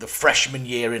freshman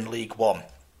year in League One,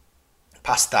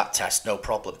 passed that test, no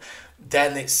problem.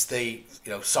 Then it's the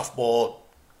sophomore.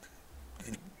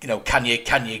 Can you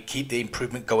keep the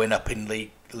improvement going up in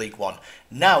League One?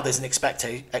 Now there's an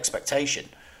expectation.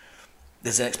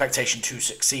 There's an expectation to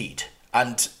succeed,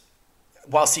 and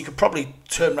whilst he could probably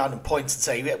turn around and point and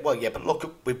say, well, yeah, but look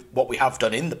at what we have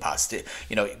done in the past. It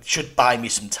should buy me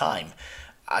some time.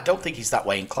 I don't think he's that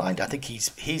way inclined. I think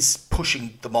he's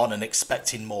pushing them on and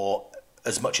expecting more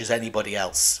as much as anybody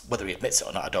else. Whether he admits it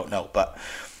or not, I don't know. But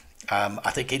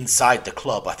I think inside the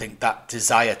club, I think that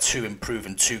desire to improve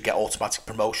and to get automatic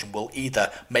promotion will either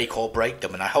make or break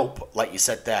them. And I hope, like you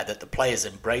said there, that the players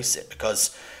embrace it,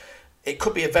 because it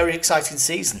could be a very exciting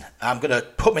season. I'm going to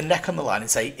put my neck on the line and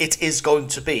say it is going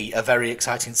to be a very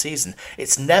exciting season.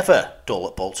 It's never dull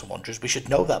at Bolton Wanderers. We should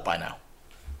know that by now.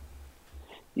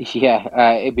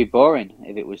 Yeah, it'd be boring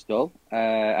if it was dull,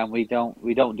 and we don't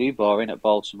do boring at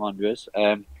Bolton Wanderers.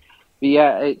 But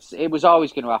yeah, it was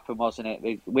always going to happen, wasn't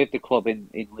it? With the club in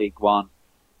League One,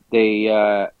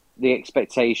 the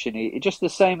expectation is just the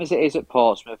same as it is at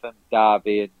Portsmouth and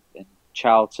Derby and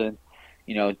Charlton.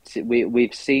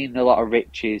 We've seen a lot of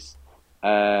riches.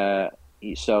 So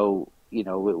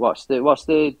what's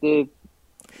the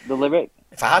lyric?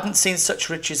 If I hadn't seen such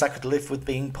riches, I could live with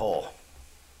being poor.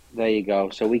 There you go.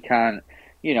 So we can't.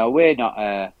 We're not.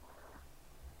 I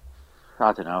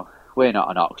don't know. We're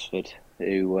not an Oxford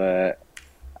who. I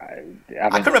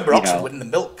can remember Oxford winning the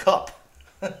Milk Cup.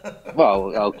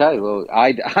 Well, okay. Well,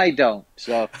 I don't.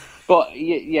 So, but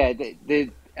yeah,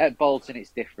 at Bolton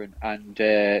it's different, and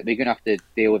they're going to have to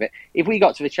deal with it. If we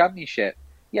got to the Championship,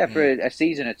 for a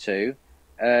season or two,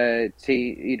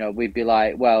 we'd be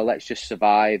like, well, let's just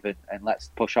survive and let's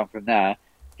push on from there.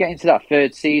 Get into that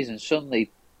third season,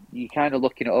 suddenly you're kind of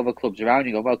looking at other clubs around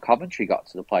you. Go, well, Coventry got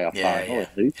to the playoff final, and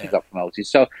Luton got promoted.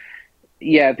 So,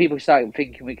 people start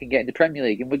thinking we can get into Premier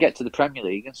League, and we get to the Premier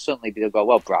League, and suddenly they'll go,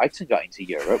 well, Brighton got into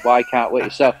Europe. Why can't we?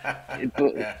 So,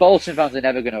 Bolton fans are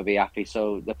never going to be happy.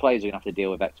 So the players are going to have to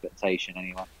deal with expectation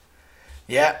anyway.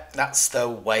 Yeah, that's the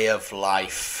way of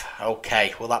life.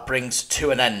 Okay, well, that brings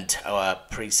to an end our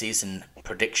pre-season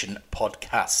prediction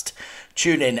podcast.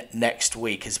 Tune in next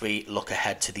week as we look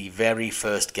ahead to the very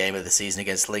first game of the season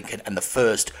against Lincoln, and the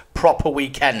first proper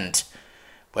weekend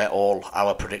where all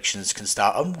our predictions can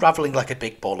start unravelling like a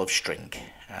big ball of string.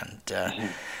 And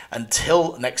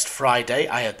until next Friday,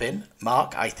 I have been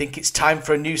Mark. I think it's time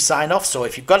for a new sign-off, so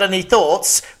if you've got any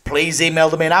thoughts, please email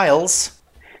them in Isles.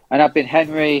 And I've been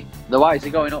Henry. The Whites are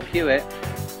going up Hewitt.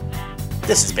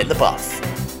 This has been The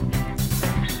Buff.